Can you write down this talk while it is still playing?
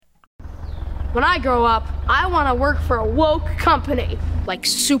When I grow up, I want to work for a woke company, like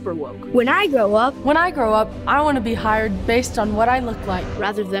super woke. When I grow up, I want to be hired based on what I look like,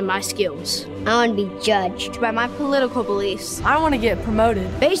 rather than my skills. I want to be judged by my political beliefs. I want to get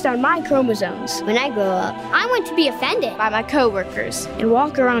promoted based on my chromosomes. When I grow up, I want to be offended by my coworkers and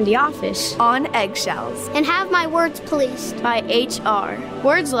walk around the office on eggshells and have my words policed by HR.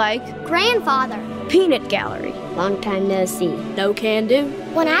 Words like grandfather, peanut gallery, long time no see, no can do.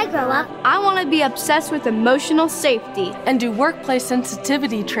 When I grow up, I want to be obsessed with emotional safety and do workplace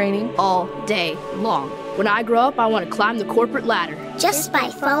sensitivity training all day long. When I grow up, I want to climb the corporate ladder just by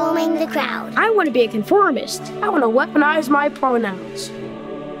following the crowd. I want to be a conformist. I want to weaponize my pronouns.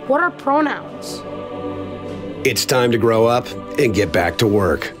 What are pronouns? It's time to grow up and get back to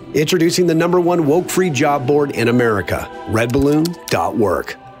work. Introducing the #1 woke-free job board in America,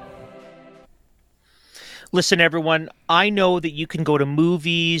 redballoon.work. Listen, everyone, I know that you can go to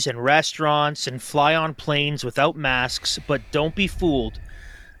movies and restaurants and fly on planes without masks, but don't be fooled.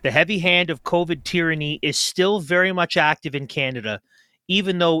 The heavy hand of COVID tyranny is still very much active in Canada,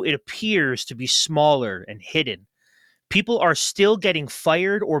 even though it appears to be smaller and hidden. People are still getting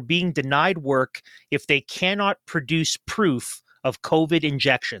fired or being denied work if they cannot produce proof of COVID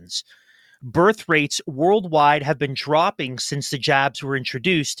injections. Birth rates worldwide have been dropping since the jabs were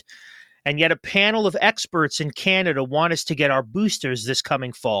introduced, and yet a panel of experts in Canada want us to get our boosters this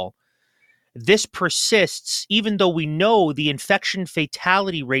coming fall. This persists even though we know the infection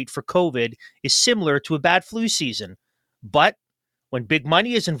fatality rate for COVID is similar to a bad flu season. But when big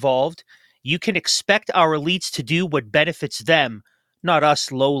money is involved, you can expect our elites to do what benefits them, not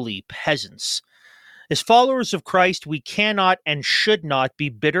us lowly peasants. As followers of Christ, we cannot and should not be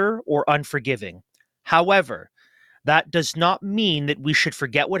bitter or unforgiving. However, that does not mean that we should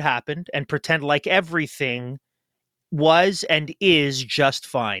forget what happened and pretend like everything was and is just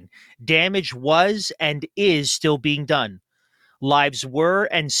fine. Damage was and is still being done. Lives were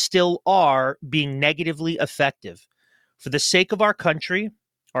and still are being negatively affected. For the sake of our country,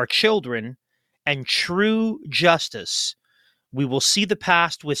 our children, and true justice, we will see the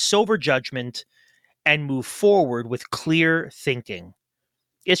past with sober judgment and move forward with clear thinking.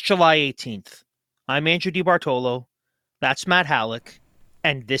 It's July 18th. I'm Andrew DiBartolo. That's Matt Halleck,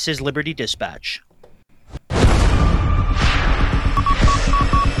 and this is Liberty Dispatch.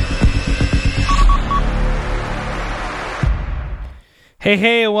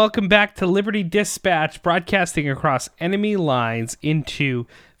 Hey, and welcome back to Liberty Dispatch, broadcasting across enemy lines into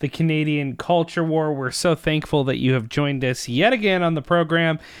the Canadian culture war. We're so thankful that you have joined us yet again on the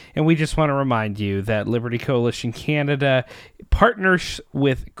program, and we just want to remind you that Liberty Coalition Canada partners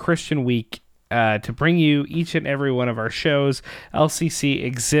with Christian Week to bring you each and every one of our shows. LCC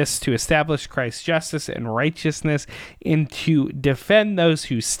exists to establish Christ's justice and righteousness and to defend those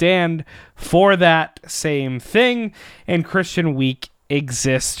who stand for that same thing. And Christian Week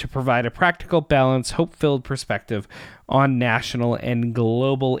exists to provide a practical, balanced, hope-filled perspective on national and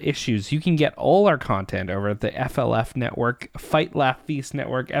global issues. You can get all our content over at the FLF Network, Fight, Laugh, Feast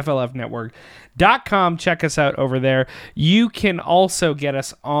Network, FLFnetwork.com. Check us out over there. You can also get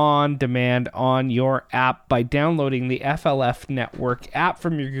us on demand on your app by downloading the FLF Network app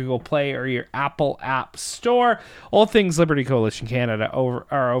from your Google Play or your Apple App Store. All things Liberty Coalition Canada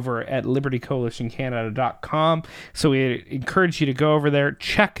are over at libertycoalitioncanada.com. So we encourage you to go over there,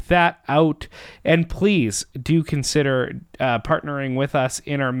 check that out, and please do consider partnering with us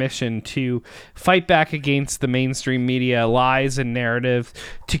in our mission to fight back against the mainstream media lies and narrative,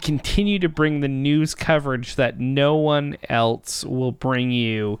 to continue to bring the news coverage that no one else will bring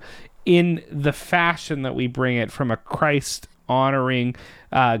you in the fashion that we bring it from a Christ-honoring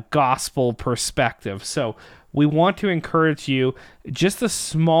gospel perspective. So we want to encourage you, just a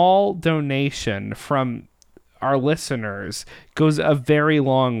small donation from our listeners goes a very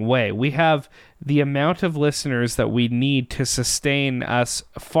long way. We have the amount of listeners that we need to sustain us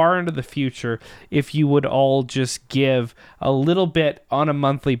far into the future if you would all just give a little bit on a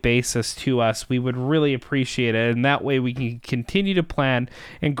monthly basis to us. We would really appreciate it, and that way we can continue to plan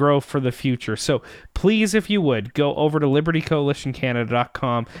and grow for the future. So please, if you would, go over to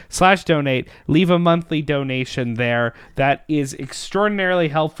libertycoalitioncanada.com/donate. Leave a monthly donation there. That is extraordinarily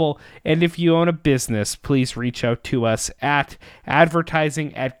helpful. And if you own a business, please reach out to us at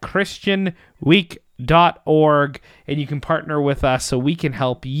advertising@christianweek.org, and you can partner with us so we can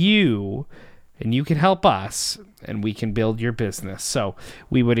help you and you can help us and we can build your business. So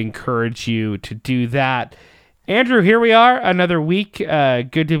we would encourage you to do that. Andrew, here we are, another week.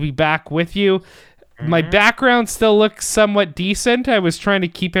 Good to be back with you. My background still looks somewhat decent. I was trying to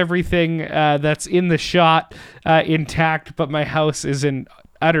keep everything that's in the shot intact, but my house is in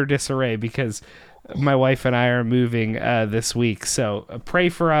utter disarray because my wife and I are moving this week. So pray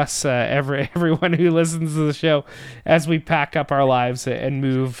for us, everyone who listens to the show, as we pack up our lives and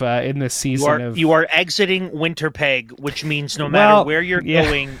move in this season. You are exiting Winterpeg, which means no matter where you're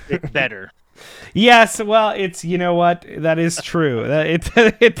going, it's better. Yes, well, it's, you know what, that is true.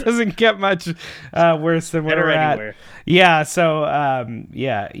 It doesn't get much worse than where we're at. Yeah, so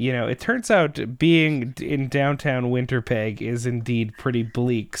it turns out being in downtown Winterpeg is indeed pretty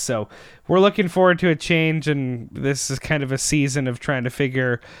bleak. So we're looking forward to a change, and this is kind of a season of trying to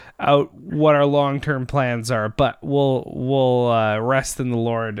figure out what our long-term plans are. But we'll rest in the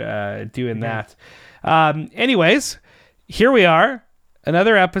Lord doing that. Anyways, here we are.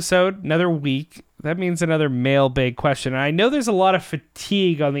 Another episode, another week. That means another mailbag question. And I know there's a lot of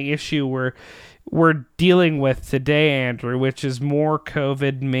fatigue on the issue we're dealing with today, Andrew, which is more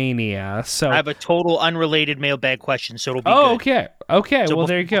COVID mania. So I have a total unrelated mailbag question, so it'll be good. Okay. So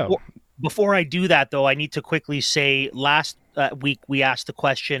there you go. Before I do that, though, I need to quickly say last week we asked the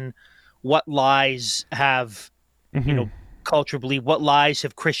question, what lies have, culture believed? What lies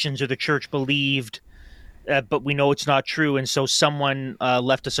have Christians or the church believed? But we know it's not true. And so someone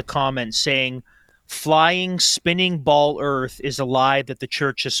left us a comment saying, flying, spinning ball earth is a lie that the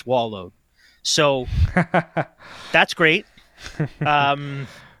church has swallowed. So that's great.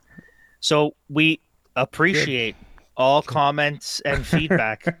 So we appreciate all comments and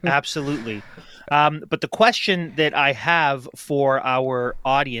feedback. Absolutely. But the question that I have for our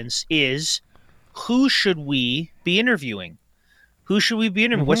audience is, who should we be interviewing? Who should we be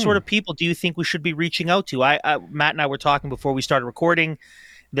interviewing? What sort of people do you think we should be reaching out to? Matt and I were talking before we started recording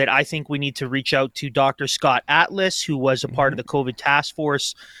that I think we need to reach out to Dr. Scott Atlas, who was a part of the COVID task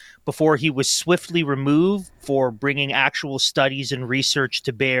force before he was swiftly removed for bringing actual studies and research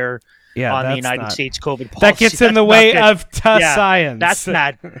to bear on the United States COVID policy. That gets in the way of science. That's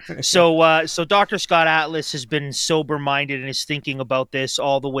bad. So Dr. Scott Atlas has been sober-minded and is thinking about this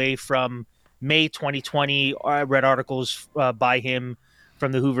all the way from May 2020. I read articles by him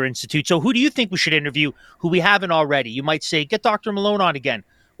from the Hoover Institute. So who do you think we should interview who we haven't already? You might say, get Dr. Malone on again,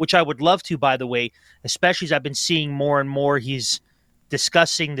 which I would love to, by the way, especially as I've been seeing more and more he's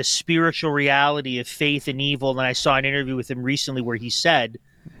discussing the spiritual reality of faith and evil. And I saw an interview with him recently where he said,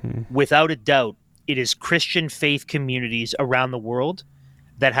 without a doubt, it is Christian faith communities around the world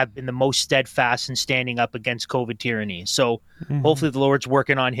that have been the most steadfast in standing up against COVID tyranny. So hopefully the Lord's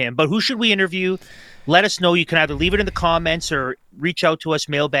working on him. But who should we interview? Let us know. You can either leave it in the comments or reach out to us,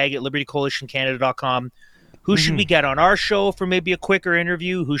 mailbag at libertycoalitioncanada.com. Who should we get on our show for maybe a quicker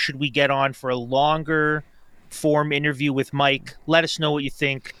interview? Who should we get on for a longer form interview with Mike? Let us know what you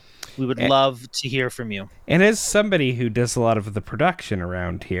think. We would love to hear from you. And as somebody who does a lot of the production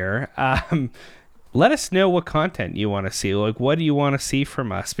around here, let us know what content you want to see. Like, what do you want to see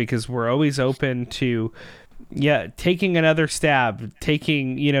from us? Because we're always open to, taking another stab,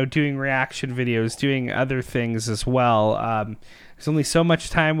 doing reaction videos, doing other things as well. There's only so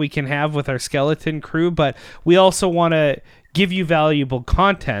much time we can have with our skeleton crew, but we also want to give you valuable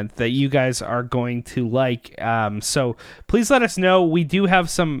content that you guys are going to like. So please let us know. We do have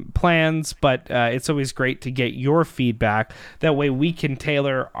some plans, but it's always great to get your feedback. That way we can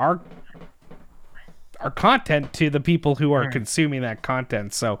tailor our content to the people who are consuming that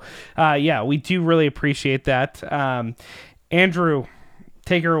content. So we do really appreciate that. Andrew,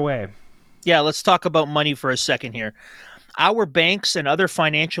 take her away. Yeah, let's talk about money for a second here. Our banks and other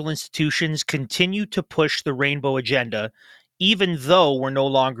financial institutions continue to push the rainbow agenda, even though we're no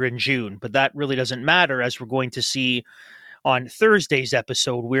longer in June. But that really doesn't matter, as we're going to see on Thursday's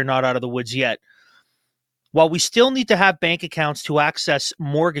episode. We're not out of the woods yet. While we still need to have bank accounts to access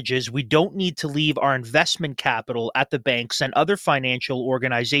mortgages, we don't need to leave our investment capital at the banks and other financial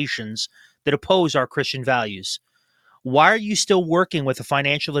organizations that oppose our Christian values. Why are you still working with a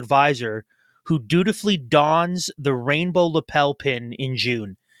financial advisor who dutifully dons the rainbow lapel pin in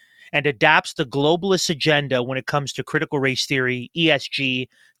June and adapts the globalist agenda when it comes to critical race theory, ESG,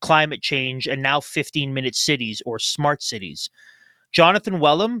 climate change, and now 15-minute cities or smart cities? Jonathan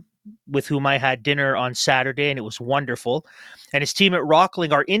Wellham, with whom I had dinner on Saturday, and it was wonderful, and his team at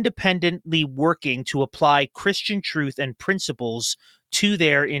Rockling are independently working to apply Christian truth and principles to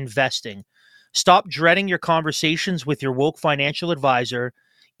their investing. Stop dreading your conversations with your woke financial advisor.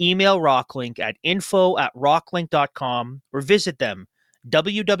 Email Rocklink at info@rocklink.com or visit them,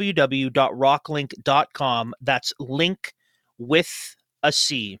 www.rocklink.com. That's link with a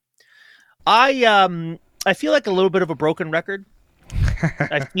C. I feel like a little bit of a broken record.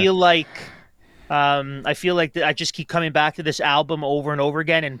 I feel like I just keep coming back to this album over and over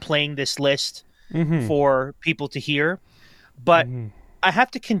again and playing this list for people to hear. But I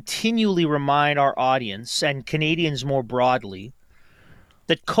have to continually remind our audience and Canadians more broadly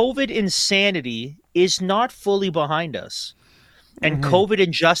that COVID insanity is not fully behind us, and COVID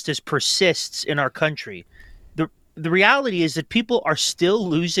injustice persists in our country. The reality is that people are still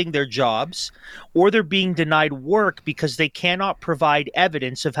losing their jobs, or they're being denied work because they cannot provide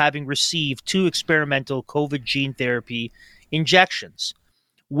evidence of having received 2 experimental COVID gene therapy injections,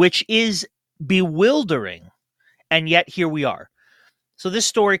 which is bewildering. And yet here we are. So this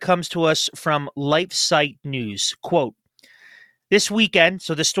story comes to us from LifeSite News. Quote, this weekend,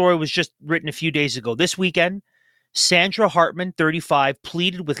 so this story was just written a few days ago. This weekend, Sandra Hartman, 35,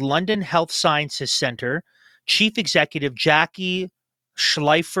 pleaded with London Health Sciences Centre Chief Executive Jackie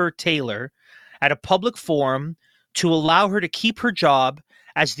Schleifer-Taylor at a public forum to allow her to keep her job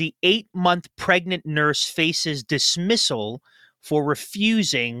as the 8-month pregnant nurse faces dismissal for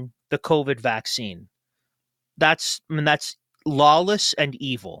refusing the COVID vaccine. That's lawless and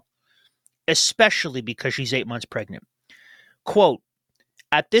evil, especially because she's 8 months pregnant. Quote,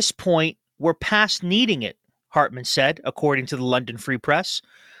 at this point, we're past needing it, Hartman said, according to the London Free Press.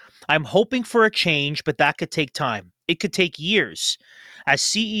 I'm hoping for a change, but that could take time. It could take years. As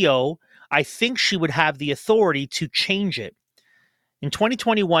CEO, I think she would have the authority to change it. In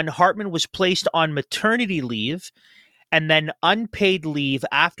 2021, Hartman was placed on maternity leave and then unpaid leave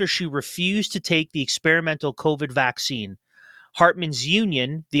after she refused to take the experimental COVID vaccine. Hartman's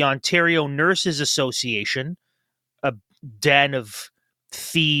union, the Ontario Nurses Association, a den of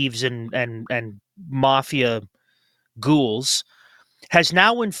thieves and mafia ghouls, has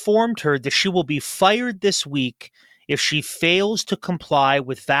now informed her that she will be fired this week if she fails to comply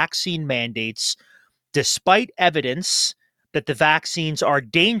with vaccine mandates, despite evidence that the vaccines are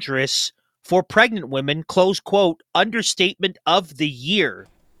dangerous for pregnant women, close quote, understatement of the year,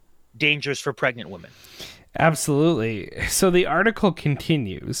 dangerous for pregnant women. Absolutely. So the article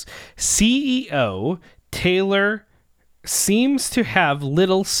continues. CEO Taylor seems to have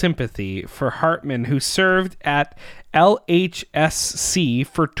little sympathy for Hartman, who served at LHSC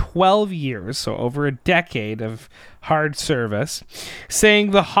for 12 years, so over a decade of hard service,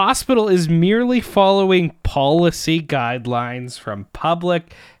 saying the hospital is merely following policy guidelines from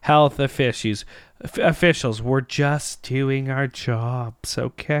public health officials. We're just doing our jobs,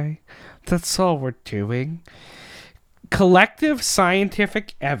 okay? That's all we're doing. Collective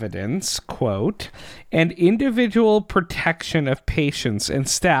scientific evidence, quote, and individual protection of patients and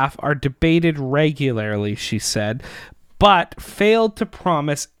staff are debated regularly, she said, but failed to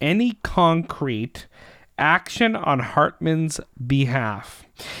promise any concrete action on Hartman's behalf.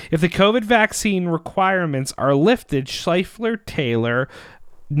 If the COVID vaccine requirements are lifted, Schleifer-Taylor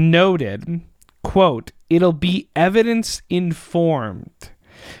noted, quote, it'll be evidence-informed.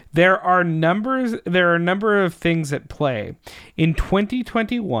 There are a number of things at play. In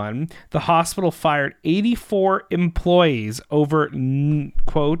 2021, the hospital fired 84 employees over,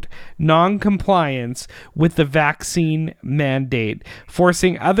 quote, non-compliance with the vaccine mandate,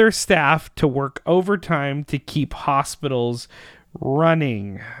 forcing other staff to work overtime to keep hospitals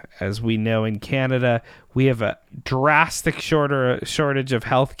running. As we know, in Canada, we have a drastic shortage of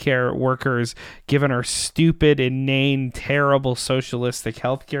healthcare workers given our stupid, inane, terrible socialistic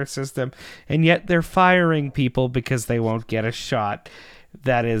healthcare system, and yet they're firing people because they won't get a shot.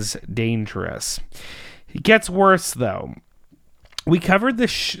 That is dangerous. It gets worse, though. We covered the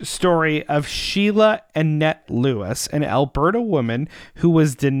story of Sheila Annette Lewis, an Alberta woman who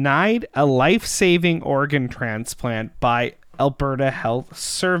was denied a life-saving organ transplant by Alberta Health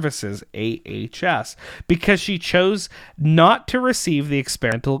Services, AHS, because she chose not to receive the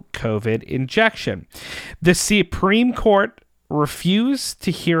experimental COVID injection. The Supreme Court refused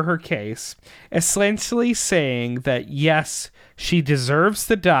to hear her case, essentially saying that yes, she deserves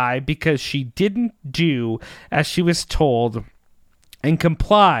to die because she didn't do as she was told and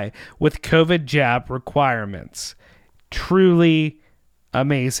comply with COVID jab requirements. Truly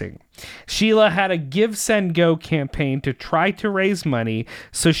amazing. Sheila had a Give, Send, Go campaign to try to raise money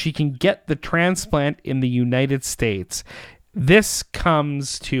so she can get the transplant in the United States. This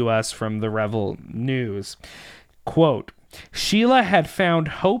comes to us from the Revel News. Quote, Sheila had found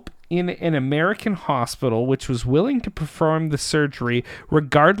hope in an American hospital which was willing to perform the surgery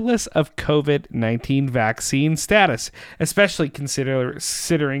regardless of COVID-19 vaccine status, especially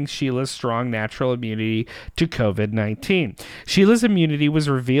considering Sheila's strong natural immunity to COVID-19. Sheila's immunity was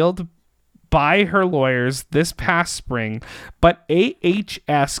revealed by her lawyers this past spring, but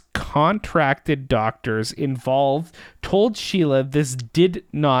AHS contracted doctors involved told Sheila this did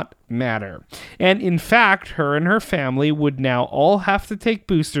not matter. And in fact, her and her family would now all have to take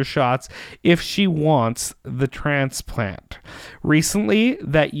booster shots if she wants the transplant. Recently,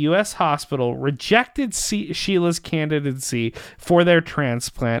 that U.S. hospital rejected Sheila's candidacy for their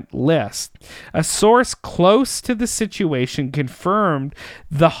transplant list. A source close to the situation confirmed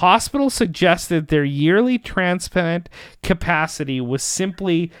the hospital suggested their yearly transplant capacity was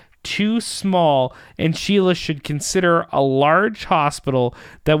simply too small, and Sheila should consider a large hospital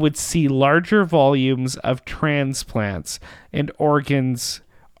that would see larger volumes of transplants, and organs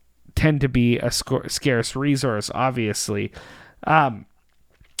tend to be a scarce resource, obviously.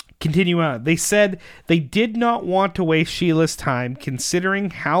 Continue on. They said they did not want to waste Sheila's time,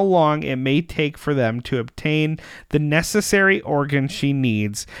 considering how long it may take for them to obtain the necessary organ she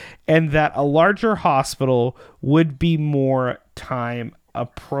needs, and that a larger hospital would be more time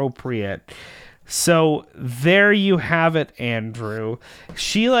appropriate. So there you have it, Andrew.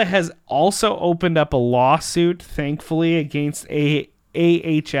 Sheila has also opened up a lawsuit, thankfully, against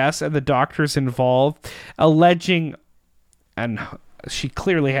AHS and the doctors involved, alleging, and she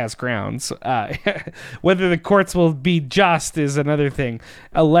clearly has grounds, whether the courts will be just is another thing,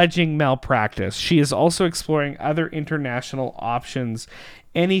 alleging malpractice. She is also exploring other international options,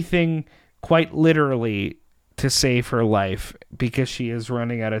 anything quite literally to save her life, because she is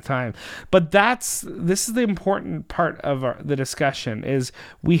running out of time. But this is the important part of the discussion, is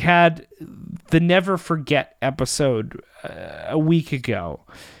we had the Never Forget episode a week ago,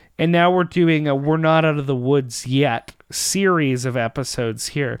 and now we're doing a We're Not Out of the Woods Yet series of episodes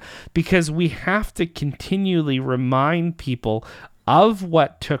here, because we have to continually remind people of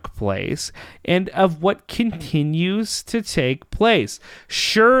what took place and of what continues to take place.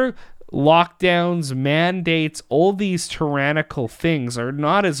 Sure, lockdowns, mandates, all these tyrannical things are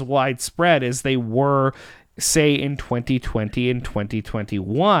not as widespread as they were, say, in 2020 and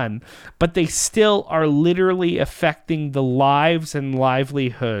 2021, but they still are literally affecting the lives and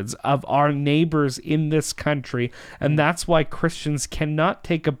livelihoods of our neighbors in this country, and that's why Christians cannot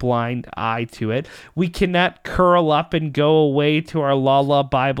take a blind eye to it. We cannot curl up and go away to our la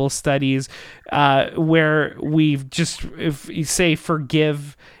Bible studies where we've just, if you say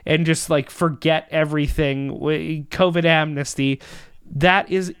forgive and just like forget everything, COVID amnesty.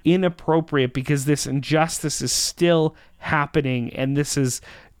 That is inappropriate, because this injustice is still happening, and this is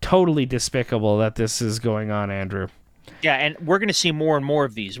totally despicable that this is going on, Andrew. Yeah, and we're going to see more and more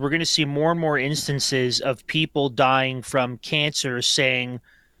of these. We're going to see more and more instances of people dying from cancer saying,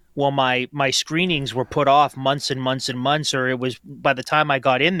 well, my screenings were put off months and months and months, or it was, by the time I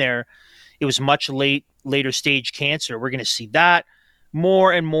got in there, it was much later stage cancer. We're going to see that.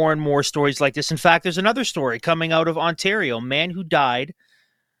 More and more and more stories like this. In fact, there's another story coming out of Ontario. A man who died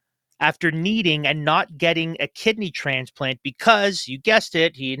after needing and not getting a kidney transplant because, you guessed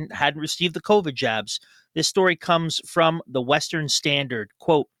it, he hadn't received the COVID jabs. This story comes from the Western Standard.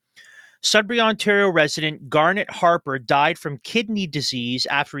 Quote, Sudbury, Ontario resident Garnet Harper died from kidney disease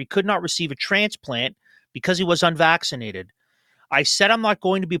after he could not receive a transplant because he was unvaccinated. I said I'm not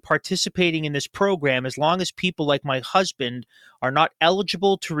going to be participating in this program as long as people like my husband are not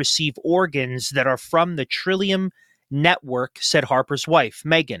eligible to receive organs that are from the Trillium Network, said Harper's wife,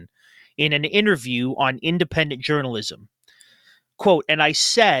 Megan, in an interview on independent journalism. Quote, and I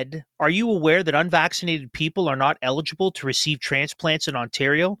said, are you aware that unvaccinated people are not eligible to receive transplants in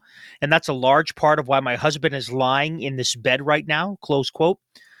Ontario? And that's a large part of why my husband is lying in this bed right now, close quote.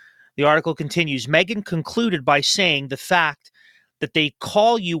 The article continues, Megan concluded by saying the fact that they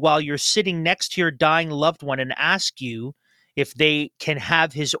call you while you're sitting next to your dying loved one and ask you if they can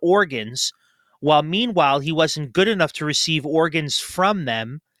have his organs, while meanwhile he wasn't good enough to receive organs from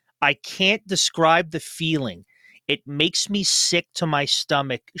them. I can't describe the feeling. It makes me sick to my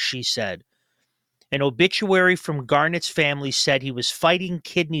stomach, she said. An obituary from Garnett's family said he was fighting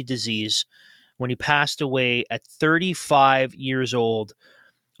kidney disease when he passed away at 35 years old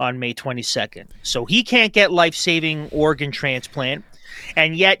on May 22nd. So he can't get life-saving organ transplant,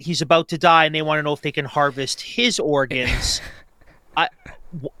 and yet he's about to die, and they want to know if they can harvest his organs.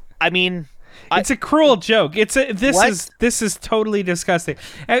 I mean, it's a cruel joke. This is totally disgusting.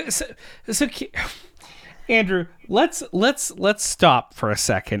 So Andrew, let's stop for a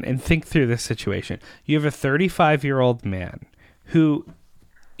second and think through this situation. You have a 35-year-old man who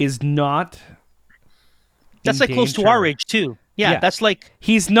is not. That's like close to our age too. Yeah, that's like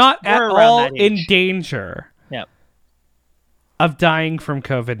he's not at all in danger of dying from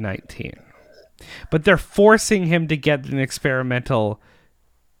COVID-19. But they're forcing him to get an experimental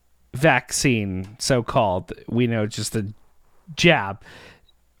vaccine, so-called, we know, just a jab.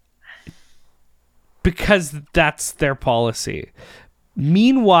 because that's their policy.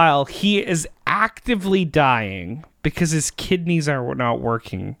 Meanwhile, he is actively dying because his kidneys are not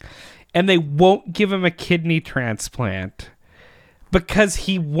working, and they won't give him a kidney transplant because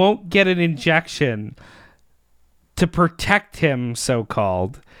he won't get an injection to protect him,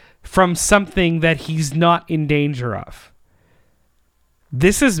 so-called, from something that he's not in danger of.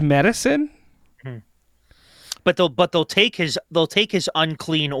 This is medicine? But they'll take his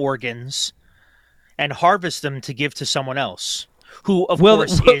unclean organs and harvest them to give to someone else, who of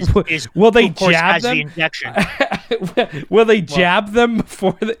course will they jab jab the them? injection. Will they jab them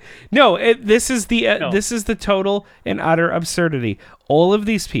before the? No, this is the total and utter absurdity. All of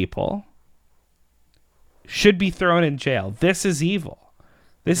these people should be thrown in jail. This is evil.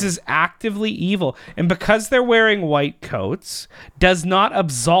 This is actively evil. And because they're wearing white coats does not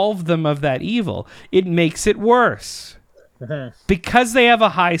absolve them of that evil. It makes it worse. Because they have a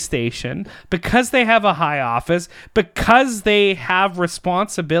high station, because they have a high office, because they have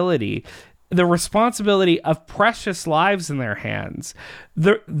responsibility, the responsibility of precious lives in their hands,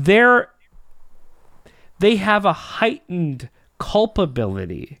 they have a heightened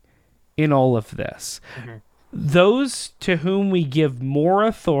culpability in all of this. Those to whom we give more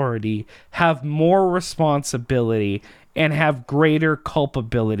authority have more responsibility and have greater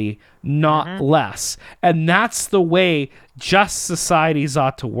culpability, not less. And that's the way just societies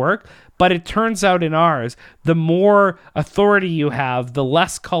ought to work. But it turns out in ours, the more authority you have, the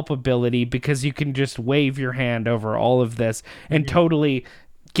less culpability, because you can just wave your hand over all of this and totally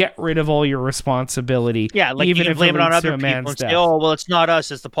get rid of all your responsibility. Yeah, like even you can if blame it on other a people man's and say, death. "Oh, well, it's not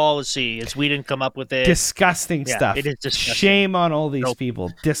us; it's the policy. We didn't come up with it." Disgusting stuff. It is disgusting. Shame on all these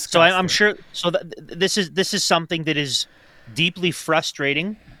people. Disgusting. So I'm sure. So this is something that is deeply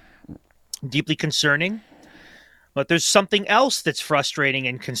frustrating, deeply concerning. But there's something else that's frustrating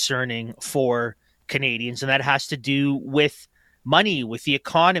and concerning for Canadians, and that has to do with money, with the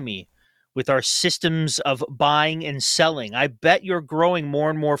economy, with our systems of buying and selling. I bet you're growing more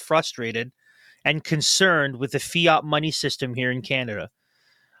and more frustrated and concerned with the fiat money system here in Canada.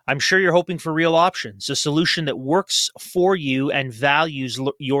 I'm sure you're hoping for real options, a solution that works for you and values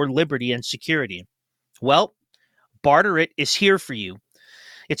your liberty and security. Well, Barter It is here for you.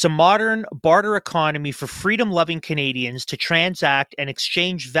 It's a modern barter economy for freedom-loving Canadians to transact and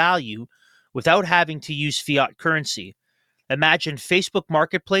exchange value without having to use fiat currency. Imagine Facebook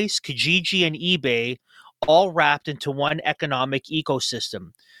Marketplace, Kijiji, and eBay all wrapped into one economic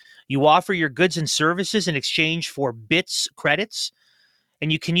ecosystem. You offer your goods and services in exchange for bits credits,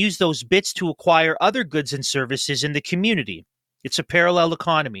 and you can use those bits to acquire other goods and services in the community. It's a parallel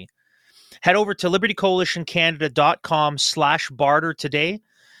economy. Head over to libertycoalitioncanada.com/barter today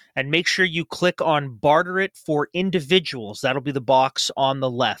and make sure you click on Barter It for Individuals. That'll be the box on the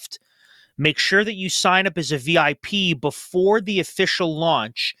left. Make sure that you sign up as a VIP before the official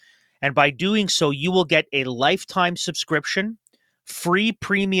launch, and by doing so, you will get a lifetime subscription, free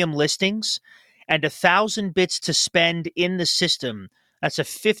premium listings, and 1,000 bits to spend in the system. That's a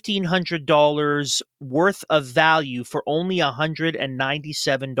 $1,500 worth of value for only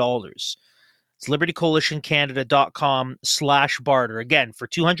 $197. It's libertycoalitioncanada.com/barter. Again, for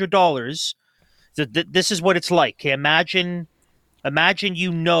 $200, this is what it's like. Okay, imagine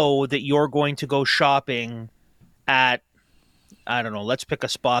you know that you're going to go shopping at, I don't know, let's pick a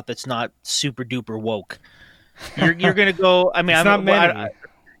spot that's not super duper woke. You're going to go, I mean, it's not many.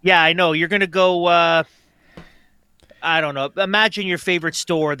 Yeah, I know. You're going to go, I don't know. Imagine your favorite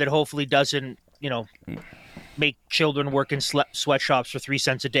store that hopefully doesn't, make children work in sweatshops for 3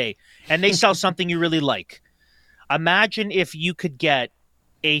 cents a day, and they sell something you really like. Imagine if you could get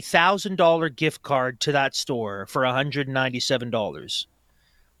a $1,000 gift card to that store for $197.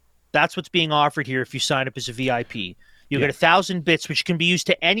 That's what's being offered here if you sign up as a VIP. You get 1,000 bits, which can be used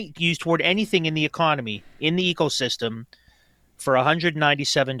toward anything in the economy, in the ecosystem, for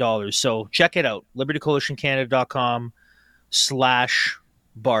 $197. So check it out,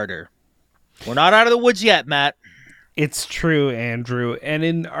 libertycoalitioncanada.com/barter. We're not out of the woods yet, Matt. It's true, Andrew. And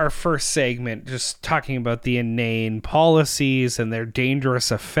in our first segment, just talking about the inane policies and their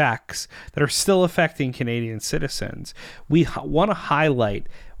dangerous effects that are still affecting Canadian citizens, we want to highlight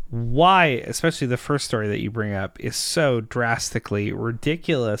why, especially the first story that you bring up, is so drastically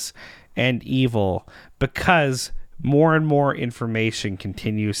ridiculous and evil, because more and more information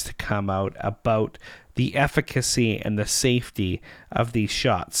continues to come out about the efficacy and the safety of these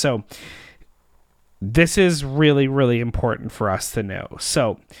shots. So this is really, really important for us to know.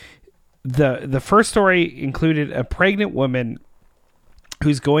 So the first story included a pregnant woman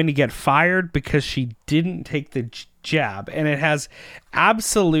who's going to get fired because she didn't take the jab, and it has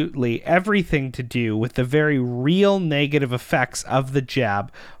absolutely everything to do with the very real negative effects of the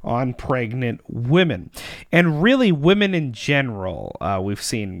jab on pregnant women, and really women in general. We've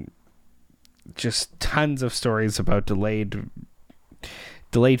seen just tons of stories about delayed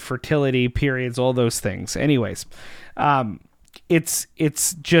fertility, periods, all those things. Anyways,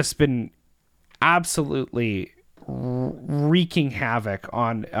 it's just been absolutely wreaking havoc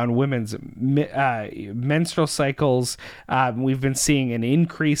on women's menstrual cycles. We've been seeing an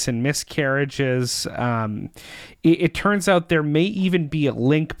increase in miscarriages. It turns out there may even be a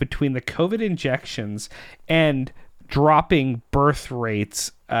link between the COVID injections and dropping birth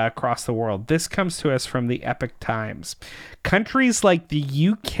rates across the world. This comes to us from the Epoch Times. Countries like the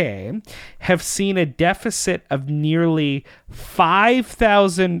UK have seen a deficit of nearly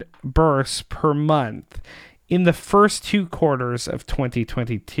 5,000 births per month in the first 2 quarters of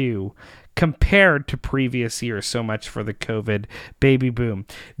 2022 compared to previous years. So much for the COVID baby boom.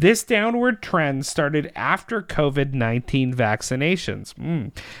 This downward trend started after COVID-19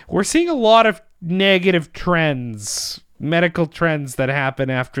 vaccinations. We're seeing a lot of negative trends, medical trends that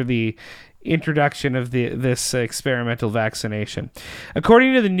happen after the introduction of this experimental vaccination.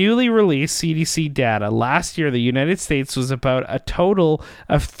 According to the newly released CDC data, last year the United States was about a total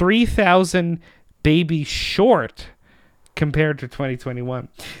of 3,000 babies short compared to 2021.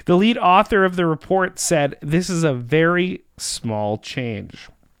 The lead author of the report said this is a very small change.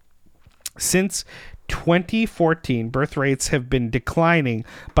 Since 2014, birth rates have been declining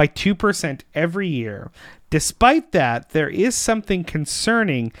by 2% every year. Despite that, there is something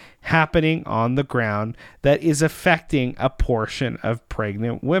concerning happening on the ground that is affecting a portion of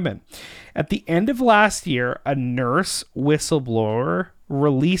pregnant women. At the end of last year, a nurse whistleblower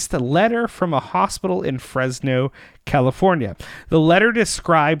released a letter from a hospital in Fresno, California. The letter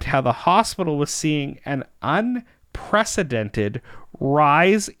described how the hospital was seeing an unprecedented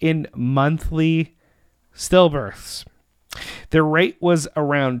rise in monthly stillbirths. The rate was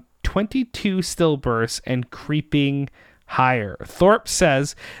around 22 stillbirths and creeping higher. Thorpe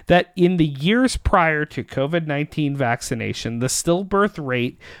says that in the years prior to COVID-19 vaccination, the stillbirth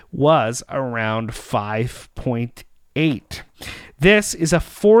rate was around 5.8. This is a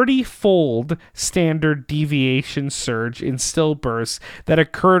 40-fold standard deviation surge in stillbirths that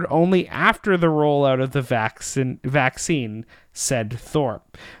occurred only after the rollout of the vaccine, said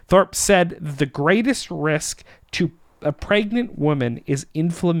Thorpe. Thorpe said the greatest risk to a pregnant woman is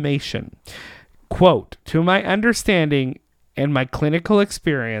inflammation. Quote, to my understanding and my clinical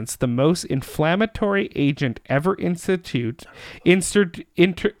experience, the most inflammatory agent ever introduced in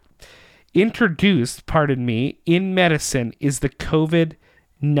medicine is the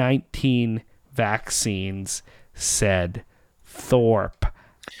COVID-19 vaccines, said Thorpe.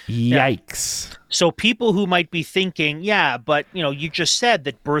 Yikes. Yeah. So people who might be thinking, yeah, but you just said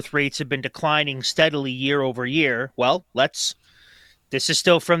that birth rates have been declining steadily year over year. Well, this is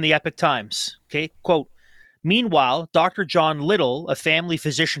still from the Epoch Times. Okay, quote, meanwhile, Dr. John Little, a family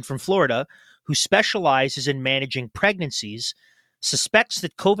physician from Florida who specializes in managing pregnancies, suspects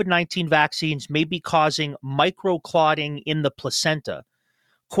that COVID-19 vaccines may be causing microclotting in the placenta.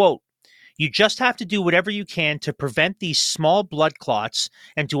 Quote, you just have to do whatever you can to prevent these small blood clots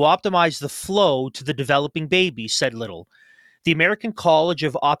and to optimize the flow to the developing baby, said Little. The American College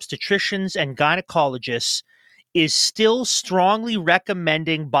of Obstetricians and Gynecologists is still strongly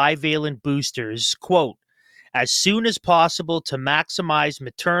recommending bivalent boosters, quote, as soon as possible to maximize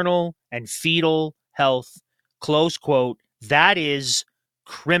maternal and fetal health, close quote. That is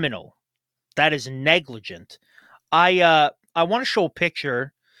criminal. That is negligent. I want to show a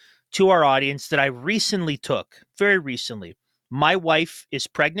picture to our audience that I recently took, very recently. My wife is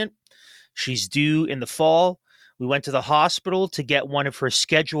pregnant. She's due in the fall. We went to the hospital to get one of her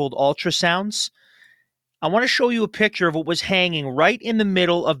scheduled ultrasounds. I want to show you a picture of what was hanging right in the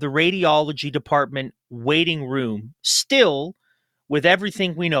middle of the radiology department waiting room, still with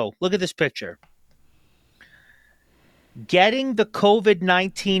everything we know. Look at this picture. Getting the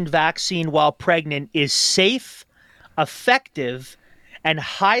COVID-19 vaccine while pregnant is safe, effective, and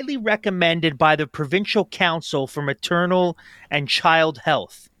highly recommended by the Provincial Council for Maternal and Child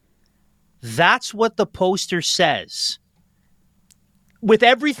Health. That's what the poster says. With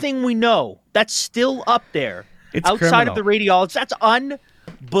everything we know, that's still up there. It's outside criminal. of the radiology. That's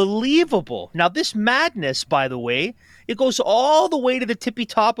unbelievable. Now, this madness, by the way, it goes all the way to the tippy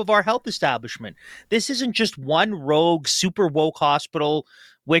top of our health establishment. This isn't just one rogue, super woke hospital,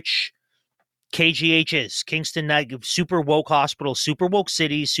 which KGH is. Kingston, super woke hospital, super woke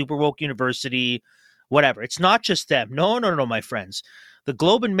city, super woke university, whatever. It's not just them. No, my friends. The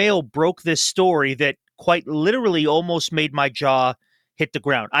Globe and Mail broke this story that, quite literally almost made my jaw hit the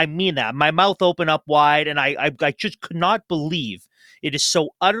ground. I mean that. My mouth opened up wide, and I just could not believe it is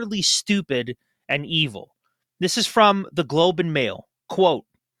so utterly stupid and evil. This is from the Globe and Mail. Quote,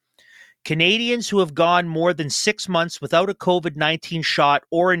 Canadians who have gone more than 6 months without a COVID-19 shot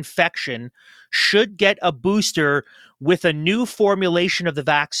or infection should get a booster with a new formulation of the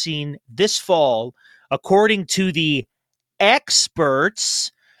vaccine this fall, according to the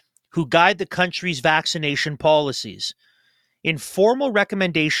experts who guide the country's vaccination policies. In formal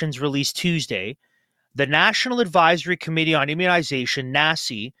recommendations released Tuesday, the National Advisory Committee on Immunization,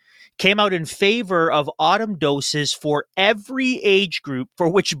 NACI, came out in favor of autumn doses for every age group for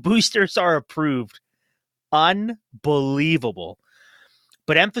which boosters are approved. Unbelievable.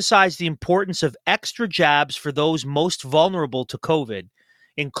 But emphasized the importance of extra jabs for those most vulnerable to COVID,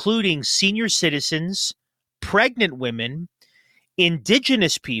 including senior citizens, pregnant women,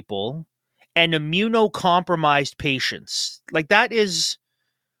 Indigenous people, and immunocompromised patients. Like that is,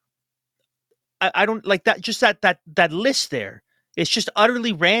 I don't like that. Just that list there. It's just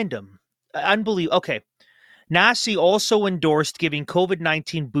utterly random. Unbelievable. Okay. NACI also endorsed giving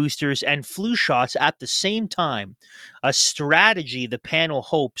COVID-19 boosters and flu shots at the same time, a strategy the panel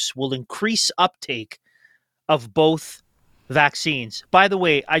hopes will increase uptake of both vaccines. By the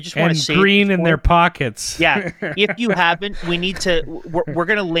way, I just want to say, green in their pockets. Yeah, if you haven't, we need to. We're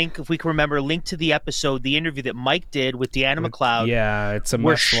going to link, if we can remember, link to the episode, the interview that Mike did with Deanna McLeod. Yeah, it's a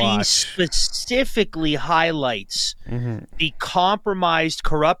where must she watch. specifically highlights the compromised,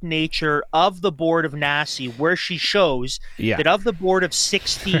 corrupt nature of the board of NACI, where she shows that of the board of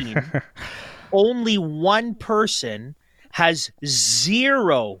 16, only one person has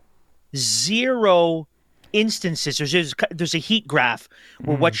zero instances. There's a heat graph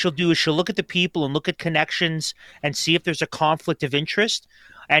where what she'll do is she'll look at the people and look at connections and see if there's a conflict of interest.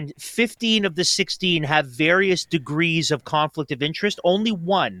 And 15 of the 16 have various degrees of conflict of interest. Only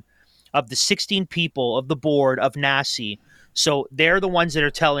one of the 16 people of the board of NACI. So they're the ones that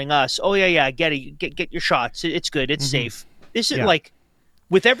are telling us, oh, yeah, get it. Get your shots. It's good. It's safe. This is like,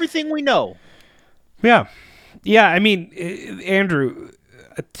 with everything we know. Yeah. Yeah, I mean, Andrew,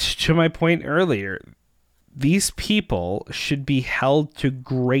 to my point earlier, these people should be held to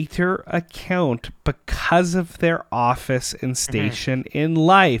greater account because of their office and station in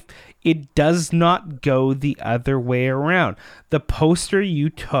life. It does not go the other way around. The poster you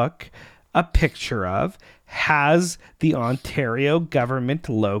took a picture of has the Ontario government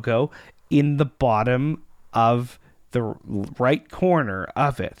logo in the bottom of the right corner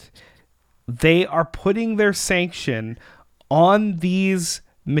of it. They are putting their sanction on these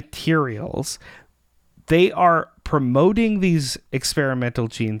materials. They are promoting these experimental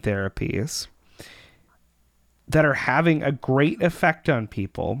gene therapies that are having a great effect on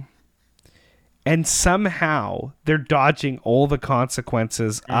people, and somehow they're dodging all the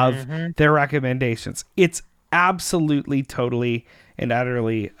consequences of their recommendations. It's absolutely, totally, and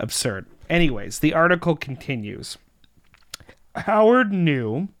utterly absurd. Anyways, the article continues. Howard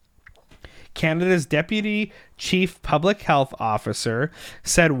New, Canada's Deputy Chief Public Health Officer,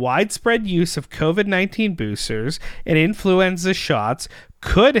 said widespread use of COVID-19 boosters and influenza shots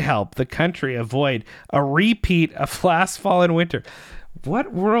could help the country avoid a repeat of last fall and winter.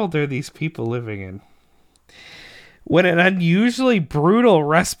 What world are these people living in? When an unusually brutal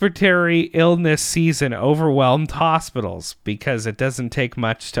respiratory illness season overwhelmed hospitals, because it doesn't take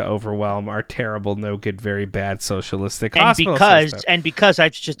much to overwhelm our terrible, no good, very bad socialistic hospital system. And because, I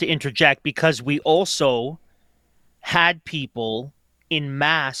just to interject, because we also had people in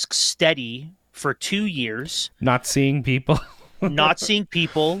masks steady for 2 years. Not seeing people.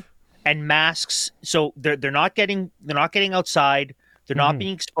 And masks. So they're not getting outside. They're not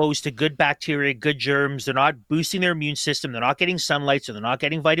being exposed to good bacteria, good germs. They're not boosting their immune system. They're not getting sunlight, so they're not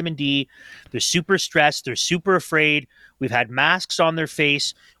getting vitamin D. They're super stressed. They're super afraid. We've had masks on their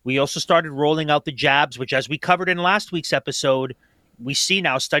face. We also started rolling out the jabs, which, as we covered in last week's episode, we see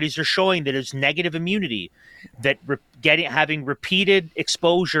now studies are showing that it's negative immunity, that having repeated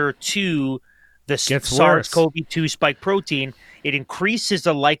exposure to the SARS-CoV-2 spike protein, it increases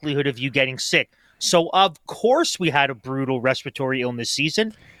the likelihood of you getting sick. So, of course, we had a brutal respiratory illness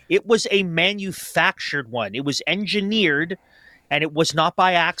season. It was a manufactured one. It was engineered, and it was not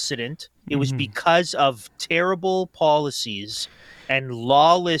by accident. It was because of terrible policies and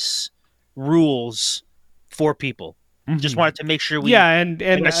lawless rules for people. Just wanted to make sure we and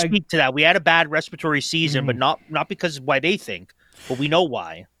speak to that. We had a bad respiratory season, but not because why they think, but we know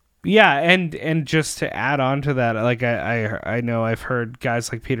why. Yeah, and just to add on to that, like I know I've heard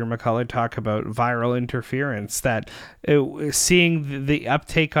guys like Peter McCullough talk about viral interference, that seeing the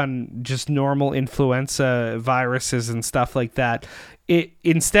uptake on just normal influenza viruses and stuff like that, it,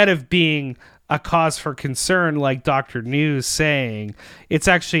 instead of being a cause for concern, like Dr. News saying, it's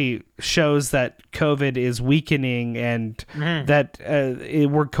actually shows that COVID is weakening and that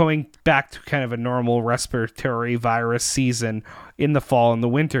we're going back to kind of a normal respiratory virus season in the fall and the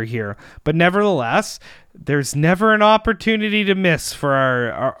winter here. But nevertheless, there's never an opportunity to miss for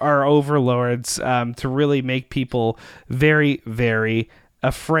our overlords to really make people very, very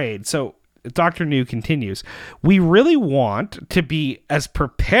afraid. So Dr. New continues, we really want to be as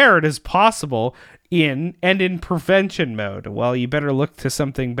prepared as possible in prevention mode. Well, you better look to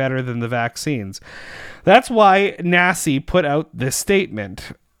something better than the vaccines. That's why NACI put out this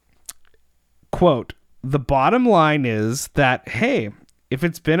statement. Quote, the bottom line is that, hey, if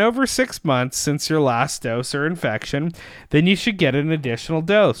it's been over 6 months since your last dose or infection, then you should get an additional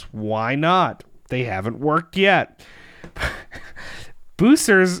dose. Why not? They haven't worked yet.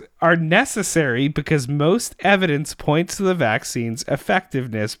 Boosters are necessary because most evidence points to the vaccine's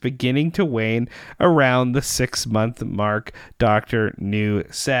effectiveness beginning to wane around the 6-month mark, Dr. New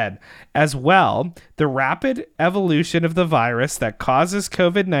said. As well, the rapid evolution of the virus that causes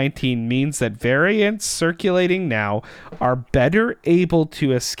COVID-19 means that variants circulating now are better able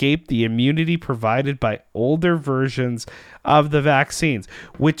to escape the immunity provided by older versions of the vaccines,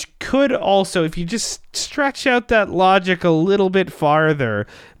 which could also, if you just stretch out that logic a little bit farther,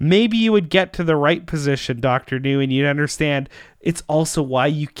 maybe you would get to the right position, Dr. New, and you'd understand it's also why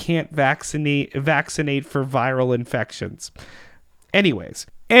you can't vaccinate for viral infections. Anyways,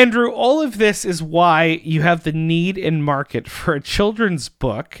 Andrew, all of this is why you have the need and market for a children's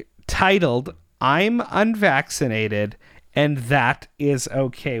book titled I'm Unvaccinated and That Is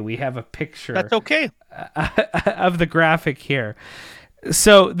Okay. We have a picture. That's okay. Of the graphic here.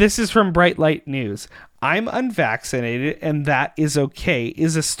 So this is from Bright Light News. I'm Unvaccinated and That Is Okay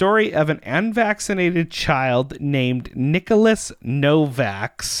is a story of an unvaccinated child named Nicholas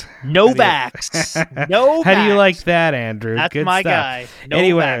Novax. Novax. How do you like that, Andrew? That's Good my stuff. guy. Novax.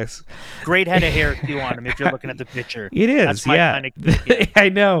 Anyways. Great head of hair too on him if you're looking at the picture. It is, That's my yeah. kind of kid. I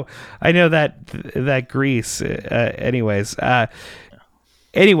know that grease.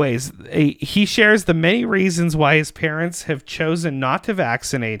 Anyways, he shares the many reasons why his parents have chosen not to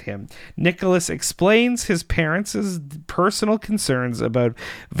vaccinate him. Nicholas explains his parents' personal concerns about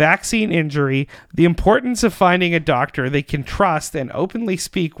vaccine injury, the importance of finding a doctor they can trust and openly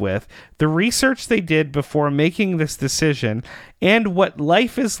speak with, the research they did before making this decision, and what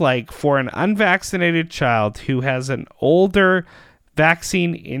life is like for an unvaccinated child who has an older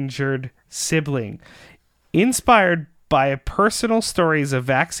vaccine-injured sibling. Inspired by personal stories of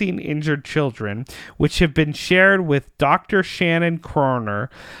vaccine-injured children, which have been shared with Dr. Shannon Kroner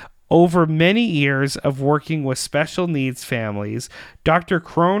over many years of working with special needs families, Dr.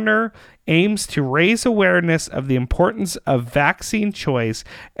 Kroner aims to raise awareness of the importance of vaccine choice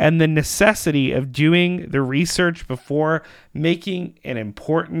and the necessity of doing the research before making an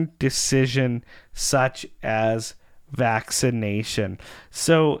important decision such as vaccination.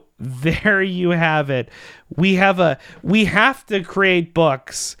 So there you have it. We have to create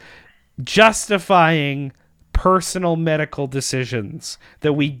books justifying personal medical decisions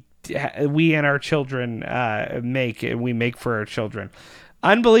that we and our children make, and we make for our children.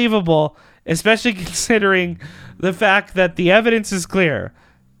 Unbelievable, especially considering the fact that the evidence is clear.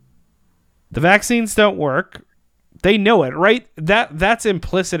 The vaccines don't work. They know it, right? That's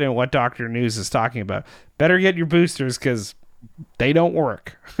implicit in what Dr. News is talking about. Better get your boosters because they don't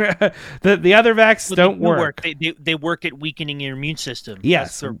work. the other vaccines don't work. They work at weakening your immune system.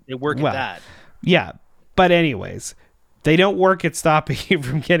 Yes. They work at that. Yeah. But anyways, they don't work at stopping you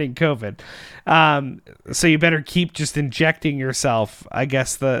from getting COVID. So you better keep just injecting yourself, I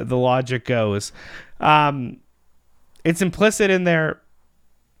guess the logic goes. It's implicit in there,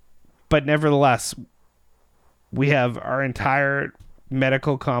 but nevertheless, we have our entire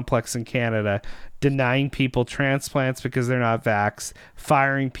medical complex in Canada denying people transplants because they're not vaxxed,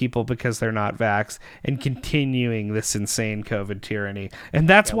 firing people because they're not vaxxed, and continuing this insane COVID tyranny. And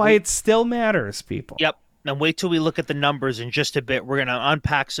that's why it still matters, people. Yep. Now wait till we look at the numbers in just a bit. We're going to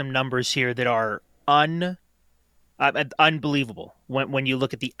unpack some numbers here that are unbelievable when you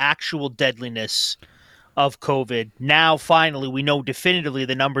look at the actual deadliness of COVID. Now, finally, we know definitively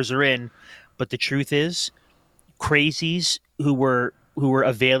the numbers are in, but the truth is, crazies who were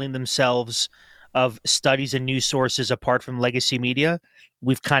availing themselves of studies and news sources apart from legacy media,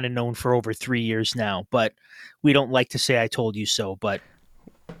 we've kind of known for over 3 years now. But we don't like to say "I told you so." But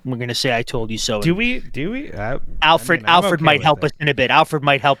We're going to say I told you so. Do we? Alfred I'm Alfred okay might with help it. us in a bit. Alfred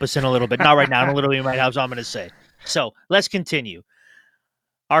might help us in a little bit. Not right now. In a little bit, he might help. So I'm going to say. So let's continue.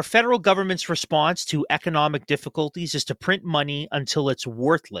 Our federal government's response to economic difficulties is to print money until it's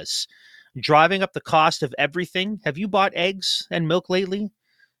worthless, driving up the cost of everything. Have you bought eggs and milk lately?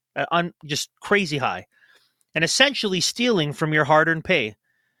 On just crazy high, and essentially stealing from your hard-earned pay.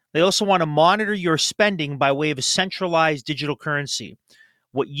 They also want to monitor your spending by way of a centralized digital currency.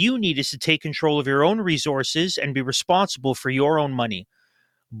 What you need is to take control of your own resources and be responsible for your own money.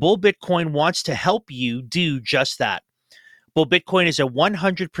 Bull Bitcoin wants to help you do just that. Bull Bitcoin is a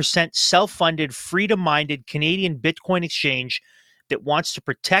 100% self-funded, freedom-minded Canadian Bitcoin exchange that wants to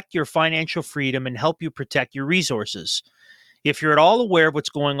protect your financial freedom and help you protect your resources. If you're at all aware of what's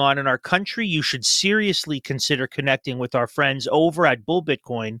going on in our country, you should seriously consider connecting with our friends over at Bull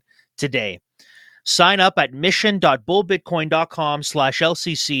Bitcoin today. Sign up at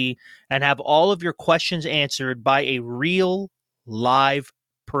mission.bullbitcoin.com/LCC and have all of your questions answered by a real live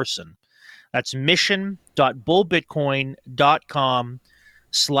person. That's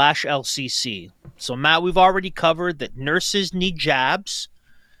mission.bullbitcoin.com/LCC. So, Matt, we've already covered that nurses need jabs,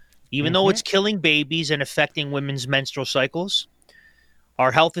 even though it's killing babies and affecting women's menstrual cycles.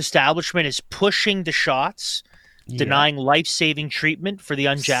 Our health establishment is pushing the shots, denying life-saving treatment for the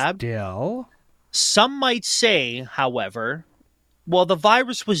unjabbed. Still. Some might say, however, well, the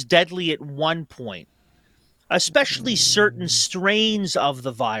virus was deadly at one point. Especially certain strains of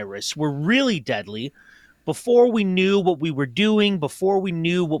the virus were really deadly before we knew what we were doing, before we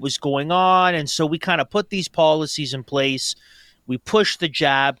knew what was going on. And so we kind of put these policies in place. We pushed the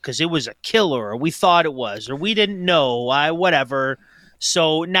jab because it was a killer, or we thought it was, or we didn't know, whatever.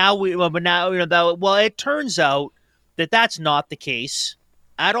 So now it turns out that that's not the case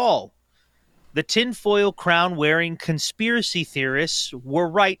at all. The tinfoil crown wearing conspiracy theorists were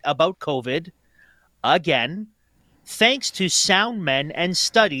right about COVID again, thanks to sound men and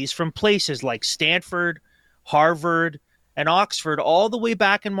studies from places like Stanford, Harvard, and Oxford all the way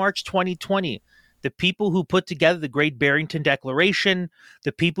back in March 2020. The people who put together the Great Barrington Declaration,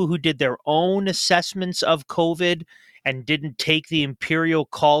 the people who did their own assessments of COVID and didn't take the Imperial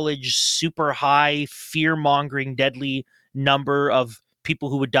College super high, fear-mongering, deadly number of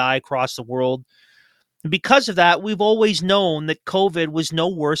people who would die across the world. And because of that, we've always known that COVID was no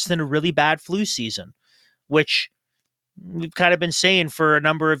worse than a really bad flu season, which we've kind of been saying for a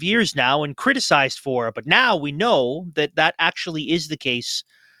number of years now and criticized for it. But now we know that that actually is the case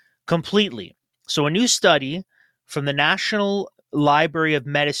completely. So a new study from the National Library of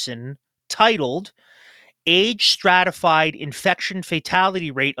Medicine titled Age Stratified Infection Fatality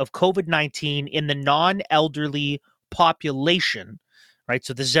Rate of COVID-19 in the Non-Elderly Population, right?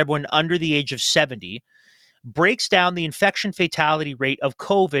 So this is everyone under the age of 70, breaks down the infection fatality rate of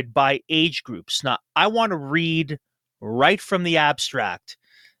COVID by age groups. Now, I want to read right from the abstract,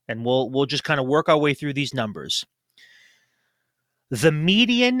 and we'll just kind of work our way through these numbers. The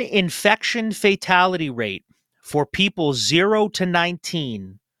median infection fatality rate for people 0 to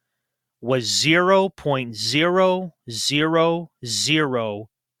 19 was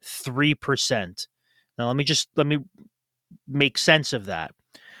 0.0003%. Now, let me make sense of that.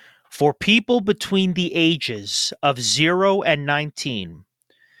 For people between the ages of 0 and 19,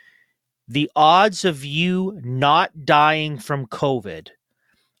 the odds of you not dying from COVID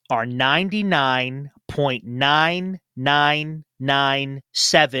are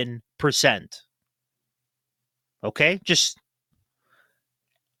 99.9997%. Okay?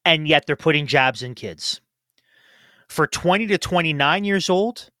 And yet they're putting jabs in kids. For 20 to 29 years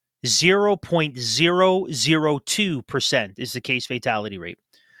old, 0.002% is the case fatality rate.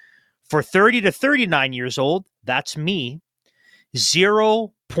 For 30 to 39 years old, that's me,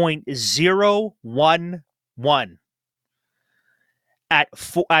 0.011. At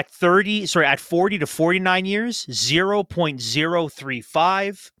 40 to 49 years,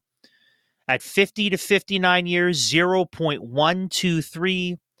 0.035. At 50 to 59 years,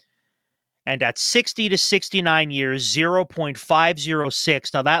 0.123. And at 60 to 69 years,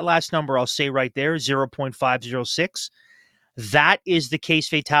 0.506. Now, that last number I'll say right there, 0.506. That is the case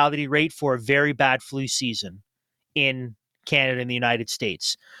fatality rate for a very bad flu season in Canada and the United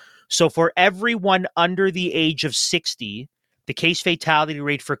States. So for everyone under the age of 60, the case fatality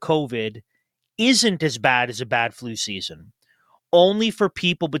rate for COVID isn't as bad as a bad flu season. Only for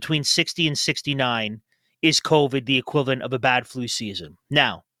people between 60 and 69 is COVID the equivalent of a bad flu season.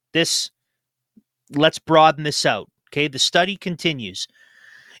 Now, let's broaden this out. Okay, the study continues.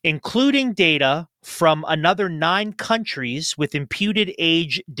 including data from another 9 countries with imputed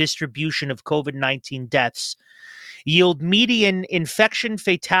age distribution of COVID-19 deaths, yield median infection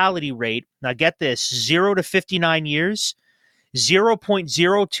fatality rate, now get this, 0 to 59 years,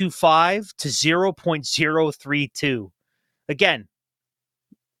 0.025 to 0.032. Again,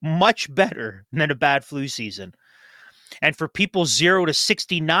 much better than a bad flu season. And for people 0 to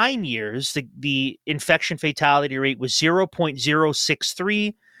 69 years, the infection fatality rate was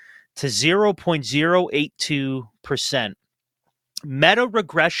 0.063 to 0.082%.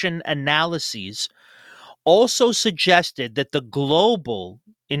 Meta-regression analyses also suggested that the global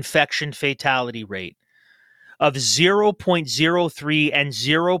infection fatality rate of 0.03 and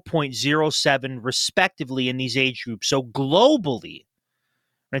 0.07 respectively in these age groups. So globally,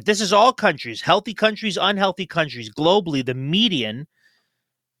 right, this is all countries, healthy countries, unhealthy countries. Globally, the median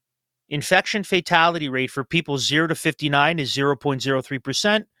infection fatality rate for people 0 to 59 is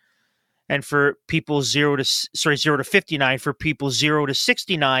 0.03%. And for people 0 to 59, for people 0 to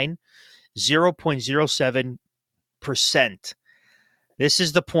 69, 0.07%. This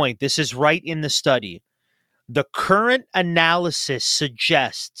is the point. This is right in the study. The current analysis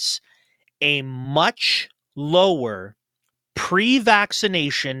suggests a much lower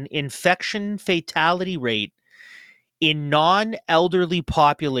pre-vaccination infection fatality rate in non-elderly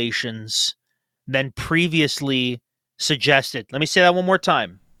populations than previously suggested. Let me say that one more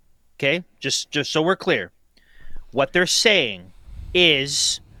time. Okay? Just so we're clear. What they're saying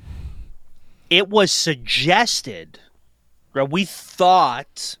is it was suggested, right? We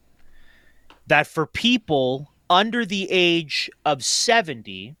thought that for people under the age of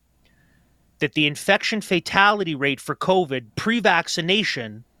 70, that the infection fatality rate for COVID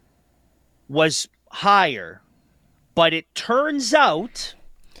pre-vaccination was higher. But it turns out,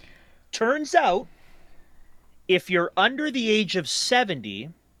 if you're under the age of 70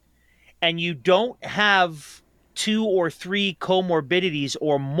 and you don't have 2 or 3 comorbidities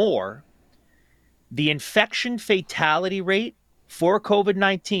or more, the infection fatality rate for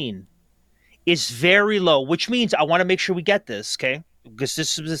COVID-19 is very low, which means I want to make sure we get this, okay? Because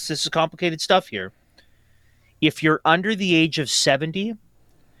this is complicated stuff here. If you're under the age of 70,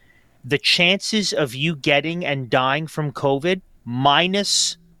 the chances of you getting and dying from COVID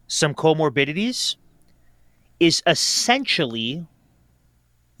minus some comorbidities is essentially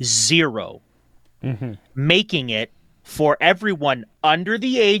 0, making it for everyone under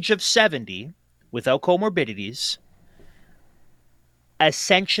the age of 70 without comorbidities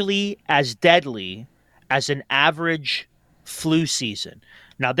essentially as deadly as an average flu season.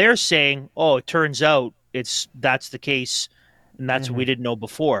 Now they're saying, oh, it turns out that's the case, and that's what we didn't know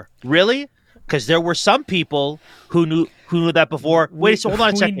before. Really? Because there were some people who knew that before. Wait, so hold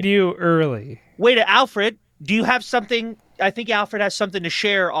on a second. We knew early. Wait, Alfred, do you have something? I think Alfred has something to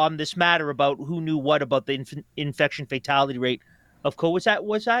share on this matter about who knew what about the infection fatality rate of COVID.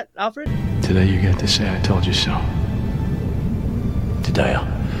 Was that Alfred? Today you get to say I told you so. Today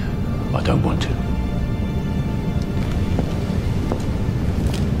I don't want to.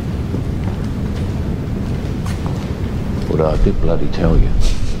 But I did bloody tell you.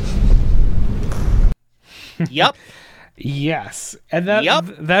 Yep. Yes, and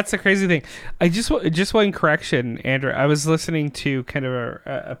that's the crazy thing. I just one correction, Andrew. I was listening to kind of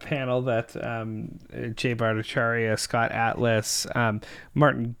a panel that Jay Bhattacharya, Scott Atlas,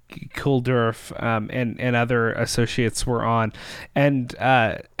 Martin Kulldorff, and other associates were on, and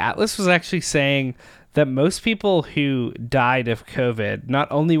Atlas was actually saying that most people who died of COVID, not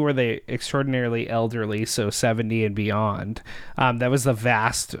only were they extraordinarily elderly, so 70 and beyond, that was the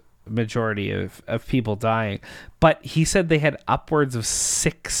vast majority of people dying, but he said they had upwards of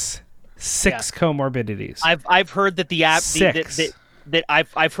six comorbidities. I've heard that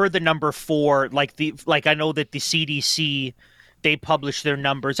I've heard the number 4. Like I know that the CDC, they publish their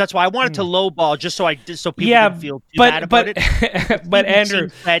numbers. That's why I wanted to lowball just so people didn't feel too bad about it. But Andrew,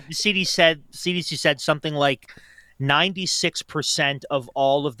 the CDC said something like 96% of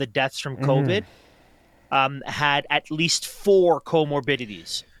all of the deaths from COVID had at least 4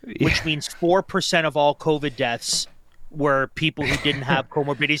 comorbidities, which means 4% of all COVID deaths were people who didn't have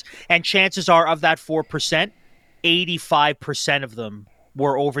comorbidities. And chances are of that 4%, 85% of them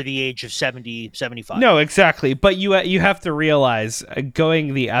were over the age of 70, 75. No, exactly. But you have to realize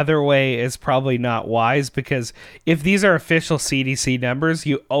going the other way is probably not wise, because if these are official CDC numbers,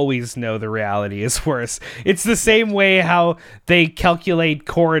 you always know the reality is worse. It's the same way how they calculate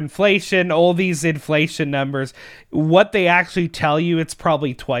core inflation, all these inflation numbers. What they actually tell you, it's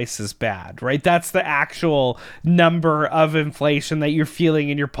probably twice as bad, right? That's the actual number of inflation that you're feeling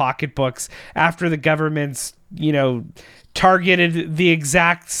in your pocketbooks after the government's targeted the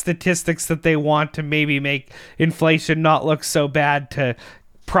exact statistics that they want to maybe make inflation not look so bad to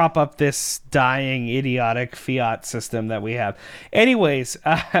prop up this dying, idiotic fiat system that we have. Anyways,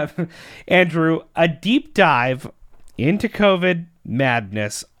 Andrew, a deep dive into COVID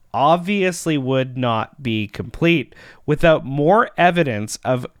madness obviously would not be complete without more evidence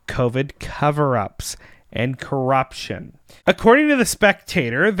of COVID cover-ups and corruption. According to The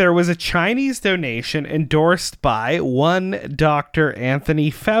Spectator, there was a Chinese donation endorsed by one Dr. Anthony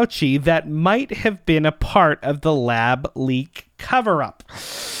Fauci that might have been a part of the lab leak cover-up.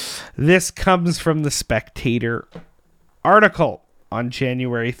 This comes from The Spectator article on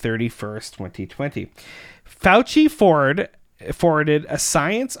January 31st, 2020. Fauci forwarded a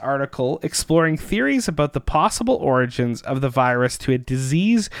Science article exploring theories about the possible origins of the virus to a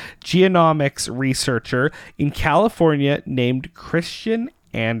disease genomics researcher in California named Christian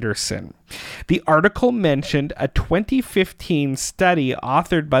Anderson. The article mentioned a 2015 study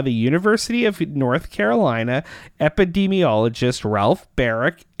authored by the University of North Carolina epidemiologist Ralph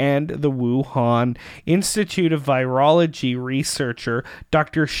Barrick and the Wuhan Institute of Virology researcher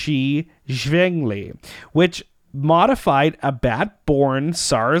Dr. Shi Zhengli, which modified a bat-borne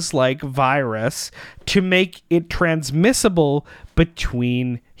SARS-like virus to make it transmissible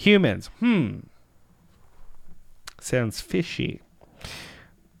between humans. Sounds fishy.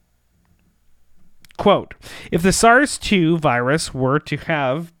 Quote, if the SARS-2 virus were to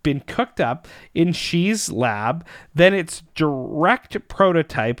have been cooked up in Shi's lab, then its direct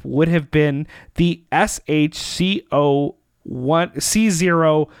prototype would have been the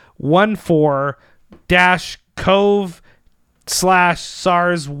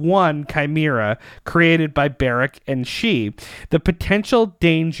SHC014-CoV/SARS-1 chimera created by Barrick and Shi, the potential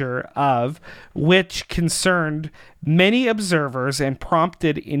danger of which concerned many observers and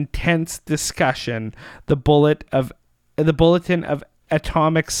prompted intense discussion, the Bulletin of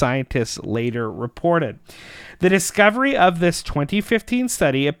Atomic Scientists later reported. The discovery of this 2015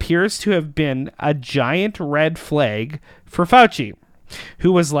 study appears to have been a giant red flag for Fauci,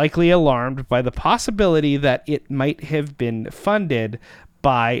 who was likely alarmed by the possibility that it might have been funded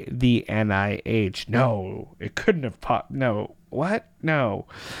by the NIH. No, it couldn't have no. What? No.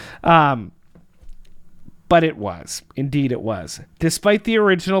 But it was. Indeed it was. Despite the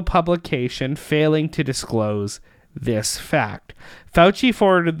original publication failing to disclose this fact. Fauci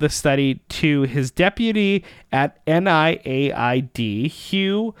forwarded the study to his deputy at NIAID,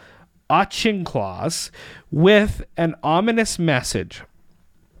 Hugh Auchincloss, with an ominous message.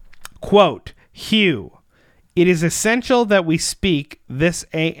 Quote, Hugh, it is essential that we speak this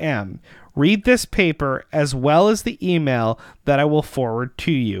AM. Read this paper as well as the email that I will forward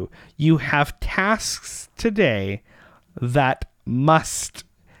to you. You have tasks today that must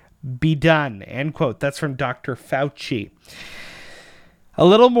be done. End quote. That's from Dr. Fauci. A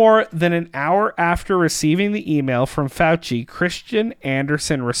little more than an hour after receiving the email from Fauci, Christian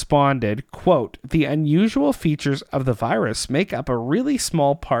Anderson responded, quote, the unusual features of the virus make up a really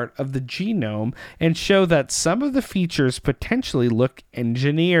small part of the genome and show that some of the features potentially look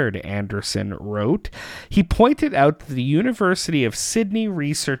engineered, Anderson wrote. He pointed out that the University of Sydney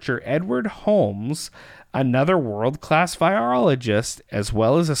researcher Edward Holmes, another world-class virologist, as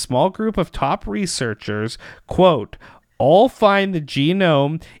well as a small group of top researchers, quote, all find the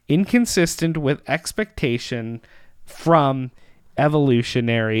genome inconsistent with expectation from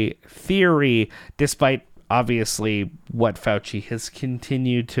evolutionary theory, despite obviously what Fauci has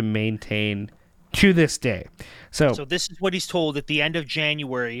continued to maintain to this day. So this is what he's told at the end of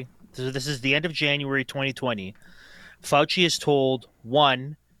January. So this is the end of January 2020. Fauci is told,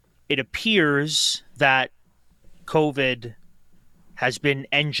 one, it appears that COVID has been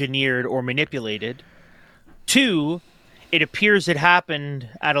engineered or manipulated. Two, it appears it happened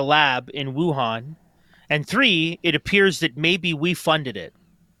at a lab in Wuhan. And three, it appears that maybe we funded it.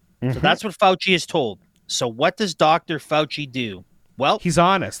 Mm-hmm. So that's what Fauci is told. So what does Dr. Fauci do? Well, he's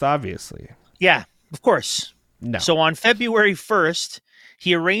honest, obviously. Yeah, of course. No. So on February 1st,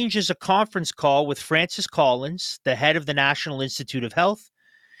 he arranges a conference call with Francis Collins, the head of the National Institute of Health,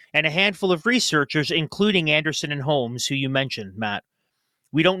 and a handful of researchers, including Anderson and Holmes, who you mentioned, Matt.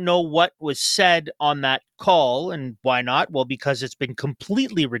 We don't know what was said on that call, and why not? Well, because it's been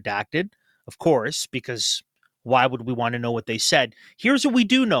completely redacted, of course, because why would we want to know what they said? Here's what we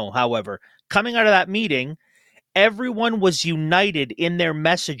do know, however. Coming out of that meeting, everyone was united in their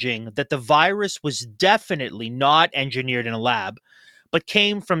messaging that the virus was definitely not engineered in a lab, but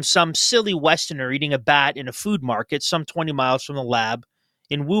came from some silly Westerner eating a bat in a food market some 20 miles from the lab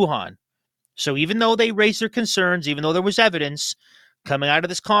in Wuhan. So even though they raised their concerns, even though there was evidence, coming out of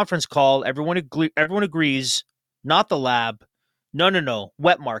this conference call, everyone agrees, not the lab. No,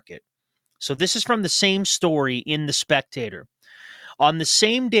 wet market. So this is from the same story in The Spectator. On the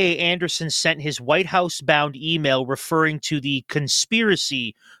same day, Anderson sent his White House-bound email referring to the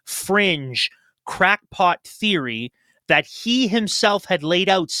conspiracy, fringe, crackpot theory that he himself had laid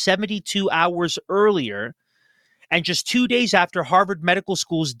out 72 hours earlier. And just 2 days after Harvard Medical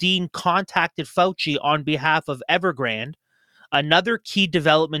School's dean contacted Fauci on behalf of Evergrande, another key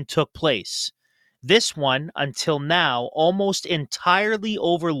development took place. This one, until now, almost entirely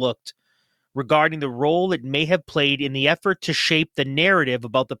overlooked, regarding the role it may have played in the effort to shape the narrative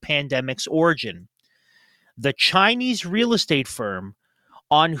about the pandemic's origin. The Chinese real estate firm,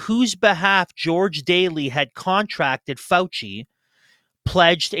 on whose behalf George Daley had contracted Fauci,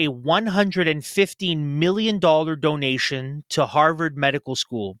 pledged a $115 million donation to Harvard Medical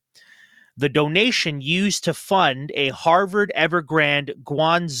School. The donation used to fund a Harvard Evergrande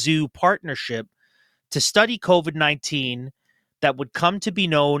Guangzhou partnership to study COVID-19 that would come to be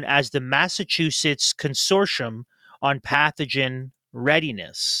known as the Massachusetts Consortium on Pathogen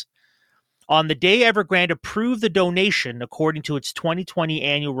Readiness. On the day Evergrande approved the donation, according to its 2020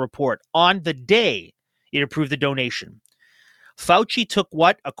 annual report, on the day it approved the donation, Fauci took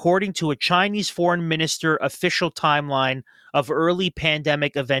what, according to a Chinese foreign minister official timeline of early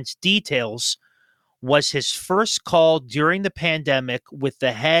pandemic events details, was his first call during the pandemic with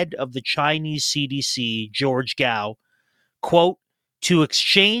the head of the Chinese CDC, George Gao, quote, to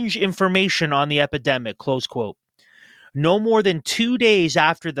exchange information on the epidemic, close quote. No more than 2 days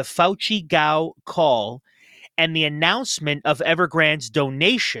after the Fauci-Gao call and the announcement of Evergrande's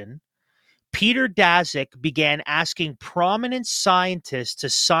donation, Peter Daszak began asking prominent scientists to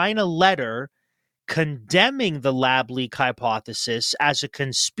sign a letter condemning the lab leak hypothesis as a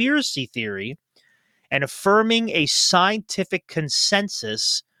conspiracy theory and affirming a scientific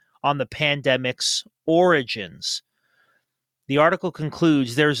consensus on the pandemic's origins. The article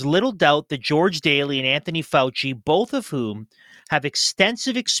concludes, there's little doubt that George Daley and Anthony Fauci, both of whom have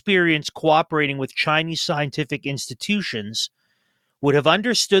extensive experience cooperating with Chinese scientific institutions, would have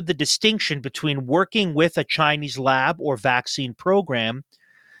understood the distinction between working with a Chinese lab or vaccine program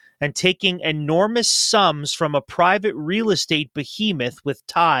and taking enormous sums from a private real estate behemoth with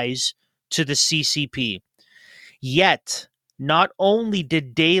ties to the CCP. Yet, not only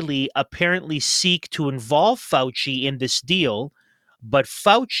did Daley apparently seek to involve Fauci in this deal, but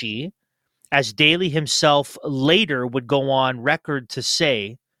Fauci, as Daley himself later would go on record to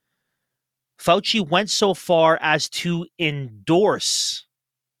say, Fauci went so far as to endorse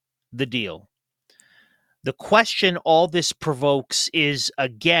the deal. The question all this provokes is,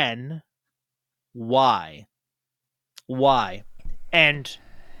 again, why? Why? And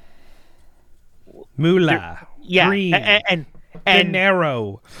moolah, yeah, green, and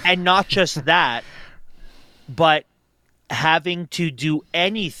dinero, and not just that, but having to do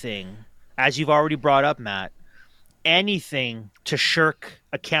anything, as you've already brought up, Matt, anything to shirk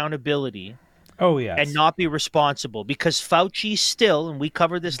accountability. Oh yes, and not be responsible, because Fauci still, and we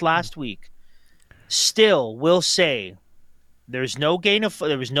covered this last week, still will say there was no gain of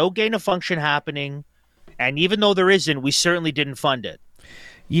function happening, and even though there isn't, we certainly didn't fund it.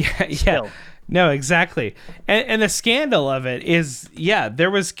 Yeah. No, exactly. And the scandal of it is,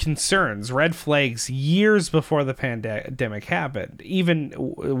 there was concerns, red flags years before the pandemic happened, even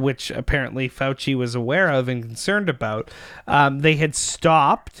which apparently Fauci was aware of and concerned about. They had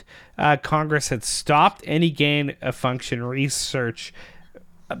stopped, Congress had stopped any gain of function research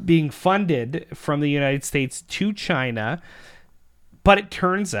being funded from the United States to China. But it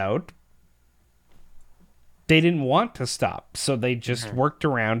turns out they didn't want to stop, so they just worked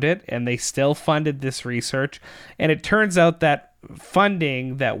around it, and they still funded this research. And it turns out that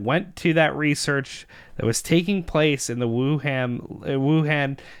funding that went to that research that was taking place in the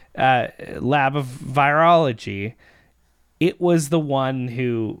Wuhan lab of virology, it was the one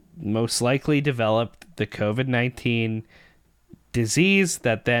who most likely developed the COVID-19 disease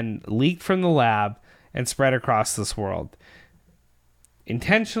that then leaked from the lab and spread across this world.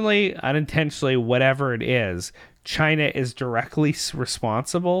 Intentionally, unintentionally, whatever it is, China is directly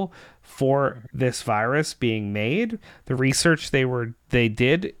responsible for this virus being made. The research they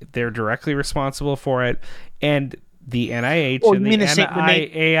did, they're directly responsible for it, and the NIH and the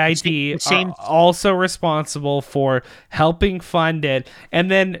NIAID are also responsible for helping fund it. And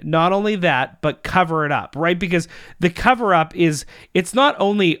then not only that, but cover it up, right? Because the cover up is, it's not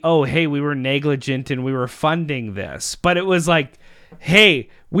only, oh, hey, we were negligent and we were funding this, but it was like, hey,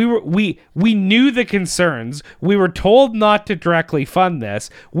 we knew the concerns. We were told not to directly fund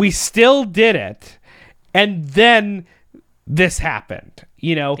this. We still did it. And then this happened,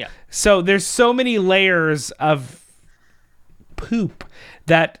 Yeah. So there's so many layers of poop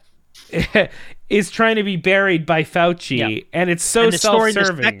that is trying to be buried by Fauci, and it's so and the story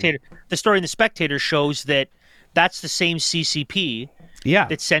self-serving. The story in the Spectator shows that that's the same CCP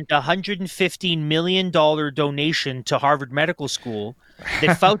that sent $115 million donation to Harvard Medical School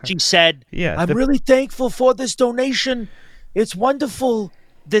that Fauci said, I'm really thankful for this donation. It's wonderful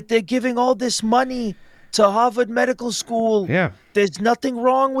that they're giving all this money to Harvard Medical School. Yeah. There's nothing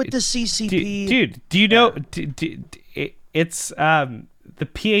wrong with the CCP. Dude, do you know, it's the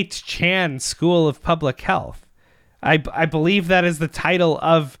P.H. Chan School of Public Health. I believe that is the title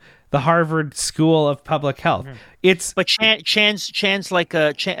of the Harvard School of Public Health. But Chan's like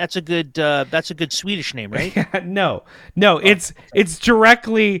that's a good Swedish name, right? No, it's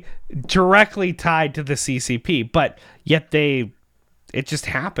directly tied to the CCP, but yet it just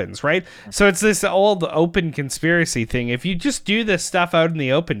happens, right? So it's this old open conspiracy thing. If you just do this stuff out in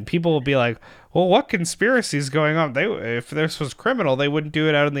the open, people will be like, well, what conspiracy is going on? If this was criminal, they wouldn't do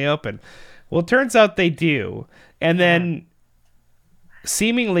it out in the open. Well, it turns out they do. And then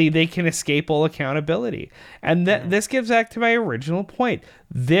seemingly they can escape all accountability. And this gives back to my original point.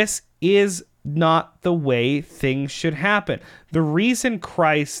 This is not the way things should happen. The reason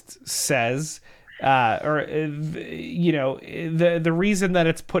Christ says, the reason that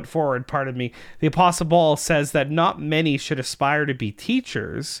it's put forward, the Apostle Paul says that not many should aspire to be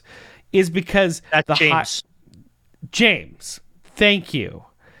teachers, is because that's James, thank you.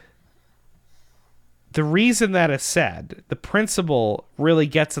 The reason that is said, the principle really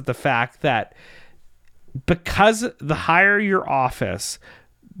gets at the fact that because the higher your office,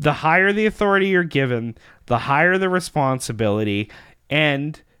 the higher the authority you're given, the higher the responsibility,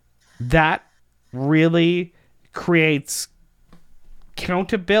 and that really creates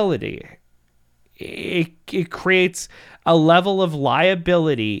accountability. It creates a level of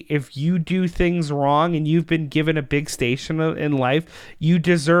liability. If you do things wrong and you've been given a big station in life, you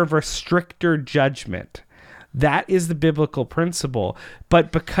deserve a stricter judgment. That is the biblical principle.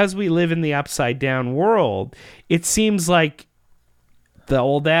 But because we live in the upside down world, it seems like the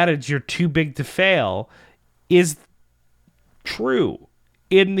old adage, you're too big to fail, is true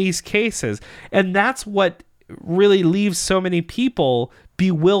in these cases. And that's what really leaves so many people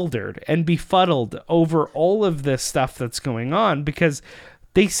bewildered and befuddled over all of this stuff that's going on, because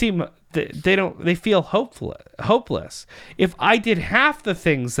they feel hopeless. If I did half the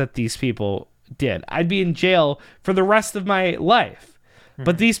things that these people did, I'd be in jail for the rest of my life.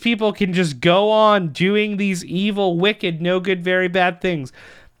 But these people can just go on doing these evil, wicked, no good, very bad things,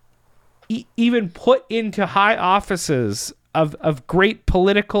 even put into high offices of great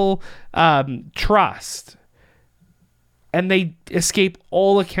political trust, and they escape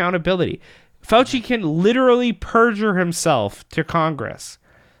all accountability. Fauci can literally perjure himself to Congress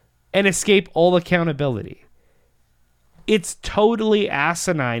and escape all accountability. It's totally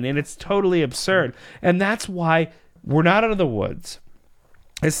asinine and it's totally absurd. And that's why we're not out of the woods.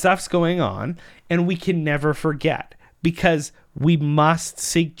 This stuff's going on, and we can never forget, because we must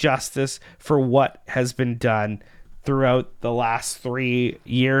seek justice for what has been done throughout the last 3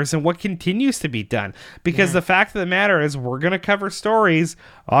 years and what continues to be done. Because the fact of the matter is, we're going to cover stories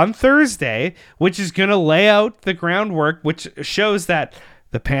on Thursday, which is going to lay out the groundwork, which shows that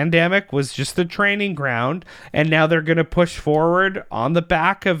the pandemic was just the training ground, and now they're going to push forward on the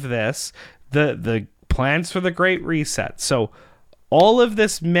back of this, the plans for the Great Reset. So all of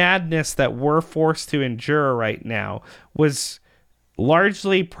this madness that we're forced to endure right now was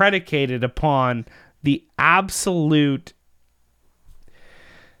largely predicated upon the absolute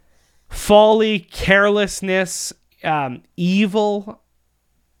folly, carelessness, evil,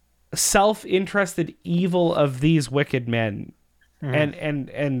 self-interested evil of these wicked men.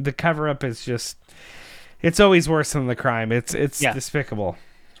 And the cover-up is just, it's always worse than the crime. It's despicable.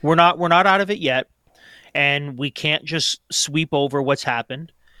 We're not out of it yet, and we can't just sweep over what's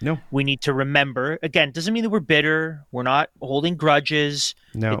happened. No. We need to remember. Again, it doesn't mean that we're bitter. We're not holding grudges.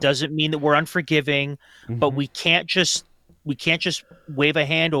 No. It doesn't mean that we're unforgiving. But we can't just wave a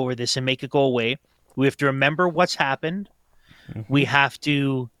hand over this and make it go away. We have to remember what's happened. We have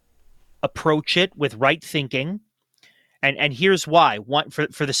to approach it with right thinking. And here's why. One,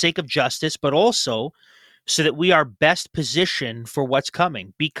 for the sake of justice, but also so that we are best positioned for what's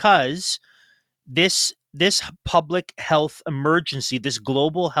coming. Because this public health emergency, this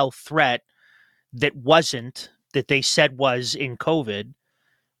global health threat that they said was in COVID,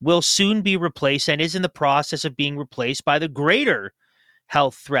 will soon be replaced and is in the process of being replaced by the greater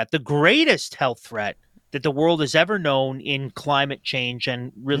health threat, the greatest health threat that the world has ever known in climate change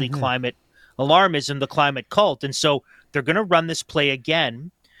and really climate alarmism, the climate cult. And so They're going to run this play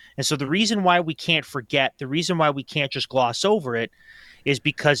again. And so the reason why we can't forget, the reason why we can't just gloss over it, is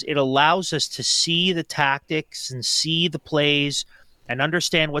because it allows us to see the tactics and see the plays and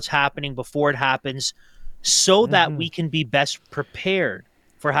understand what's happening before it happens, so that we can be best prepared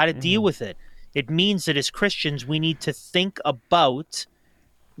for how to deal with it. It means that as Christians, we need to think about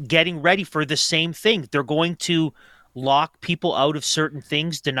getting ready for the same thing. They're going to lock people out of certain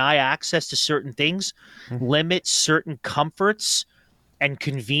things, deny access to certain things, limit certain comforts and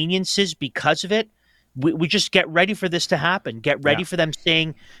conveniences because of it. We just get ready for this to happen. Get ready for them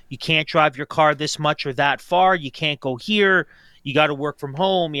saying, you can't drive your car this much or that far. You can't go here. You got to work from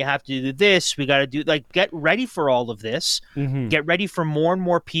home. You have to do this. We got to do, like, get ready for all of this. Get ready for more and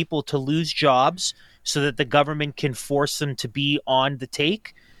more people to lose jobs so that the government can force them to be on the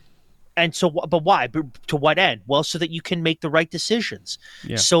take. And so, but why? But to what end? Well, so that you can make the right decisions.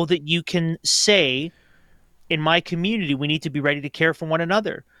 So that you can say, in my community, we need to be ready to care for one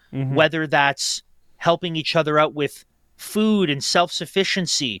another. Whether that's helping each other out with food and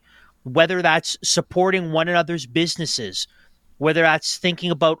self-sufficiency, whether that's supporting one another's businesses, whether that's thinking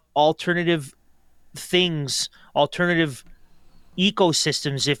about alternative things, alternative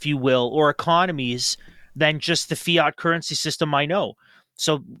ecosystems, if you will, or economies than just the fiat currency system I know.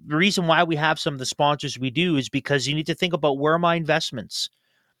 So the reason why we have some of the sponsors we do is because you need to think about, where are my investments?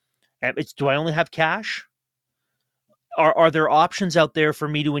 Do I only have cash? Are there options out there for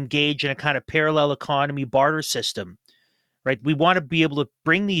me to engage in a kind of parallel economy barter system? Right? We want to be able to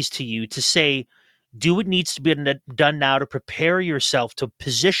bring these to you to say, do what needs to be done now to prepare yourself, to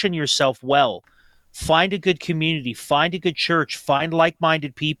position yourself well. Find a good community, find a good church, find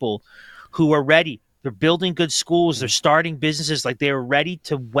like-minded people who are ready. They're building good schools, they're starting businesses, like they are ready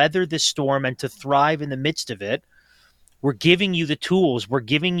to weather this storm and to thrive in the midst of it. We're giving you the tools. We're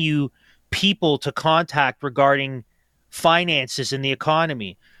giving you people to contact regarding finances in the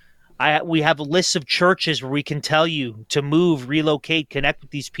economy. We have a list of churches where we can tell you to move, relocate, connect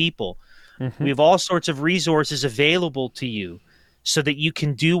with these people. We have all sorts of resources available to you so that you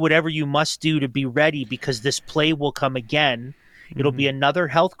can do whatever you must do to be ready, because this play will come again. It'll be another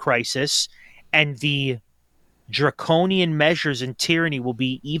health crisis, and the draconian measures and tyranny will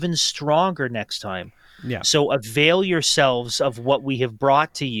be even stronger next time. So avail yourselves of what we have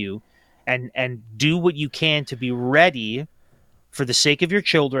brought to you, and do what you can to be ready for the sake of your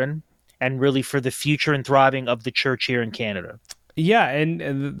children and really for the future and thriving of the church here in Canada. Yeah,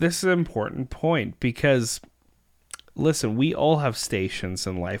 and this is an important point, because, listen, we all have stations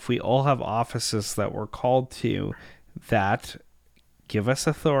in life. We all have offices that we're called to that give us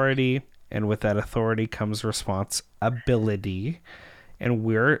authority, and with that authority comes responsibility, and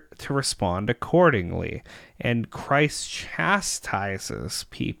we're to respond accordingly. And Christ chastises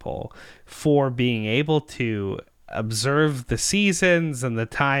people for being able to observe the seasons and the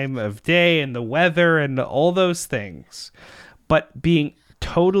time of day and the weather and all those things, but being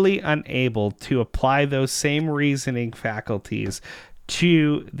totally unable to apply those same reasoning faculties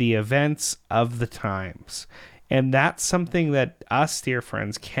to the events of the times. And that's something that us, dear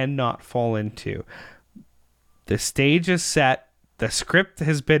friends, cannot fall into. The stage is set. The script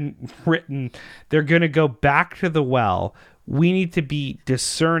has been written. They're going to go back to the well. We need to be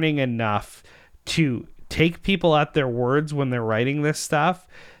discerning enough to take people at their words when they're writing this stuff,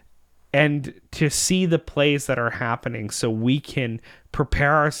 and to see the plays that are happening so we can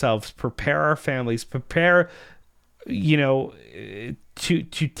prepare ourselves, prepare our families, prepare, to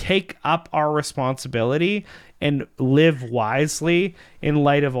take up our responsibility and live wisely in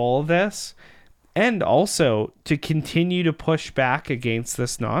light of all of this. And also to continue to push back against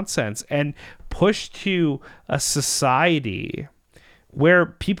this nonsense and push to a society where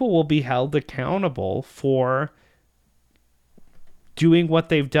people will be held accountable for doing what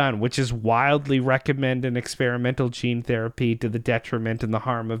they've done, which is wildly recommend an experimental gene therapy to the detriment and the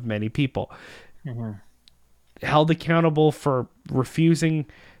harm of many people. Held accountable for refusing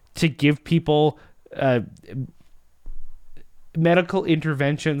to give people medical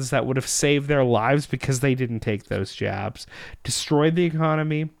interventions that would have saved their lives because they didn't take those jabs. Destroyed the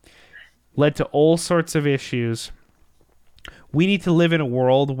economy, led to all sorts of issues. We need to live in a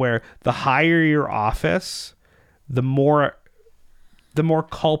world where the higher your office, the more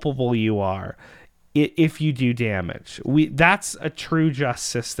culpable you are if you do damage. That's a true just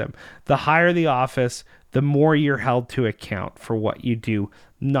system. The higher the office, the more you're held to account for what you do,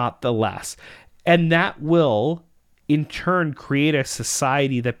 not the less. And that will, in turn, create a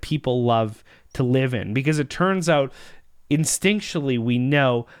society that people love to live in. Because it turns out, instinctually, we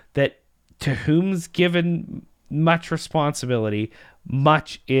know that to whom's given much responsibility,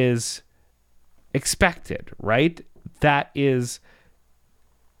 much is expected, right? that is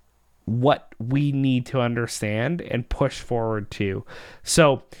what we need to understand and push forward to.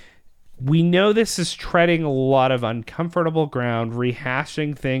 So we know this is treading a lot of uncomfortable ground,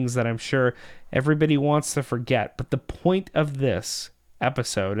 rehashing things that I'm sure everybody wants to forget. But the point of this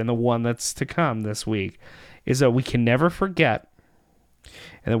episode and the one that's to come this week is that we can never forget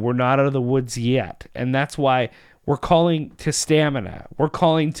and that we're not out of the woods yet. And that's why we're calling to stamina. We're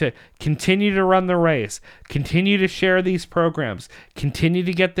calling to continue to run the race, continue to share these programs, continue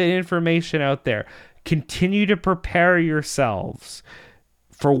to get the information out there, continue to prepare yourselves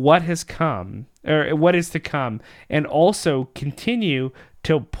for what has come, or what is to come, and also continue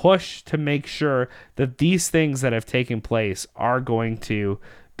to push to make sure that these things that have taken place are going to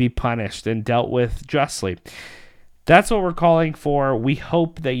be punished and dealt with justly. That's what we're calling for. We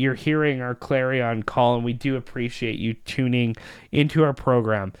hope that you're hearing our clarion call, and we do appreciate you tuning into our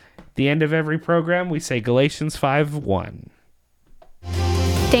program. At the end of every program, we say Galatians 5:1.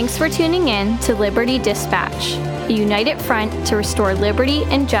 Thanks for tuning in to Liberty Dispatch, a united front to restore liberty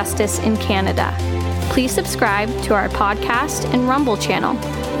and justice in Canada. Please subscribe to our podcast and Rumble channel,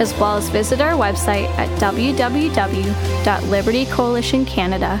 as well as visit our website at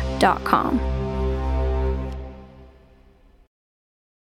www.libertycoalitioncanada.com.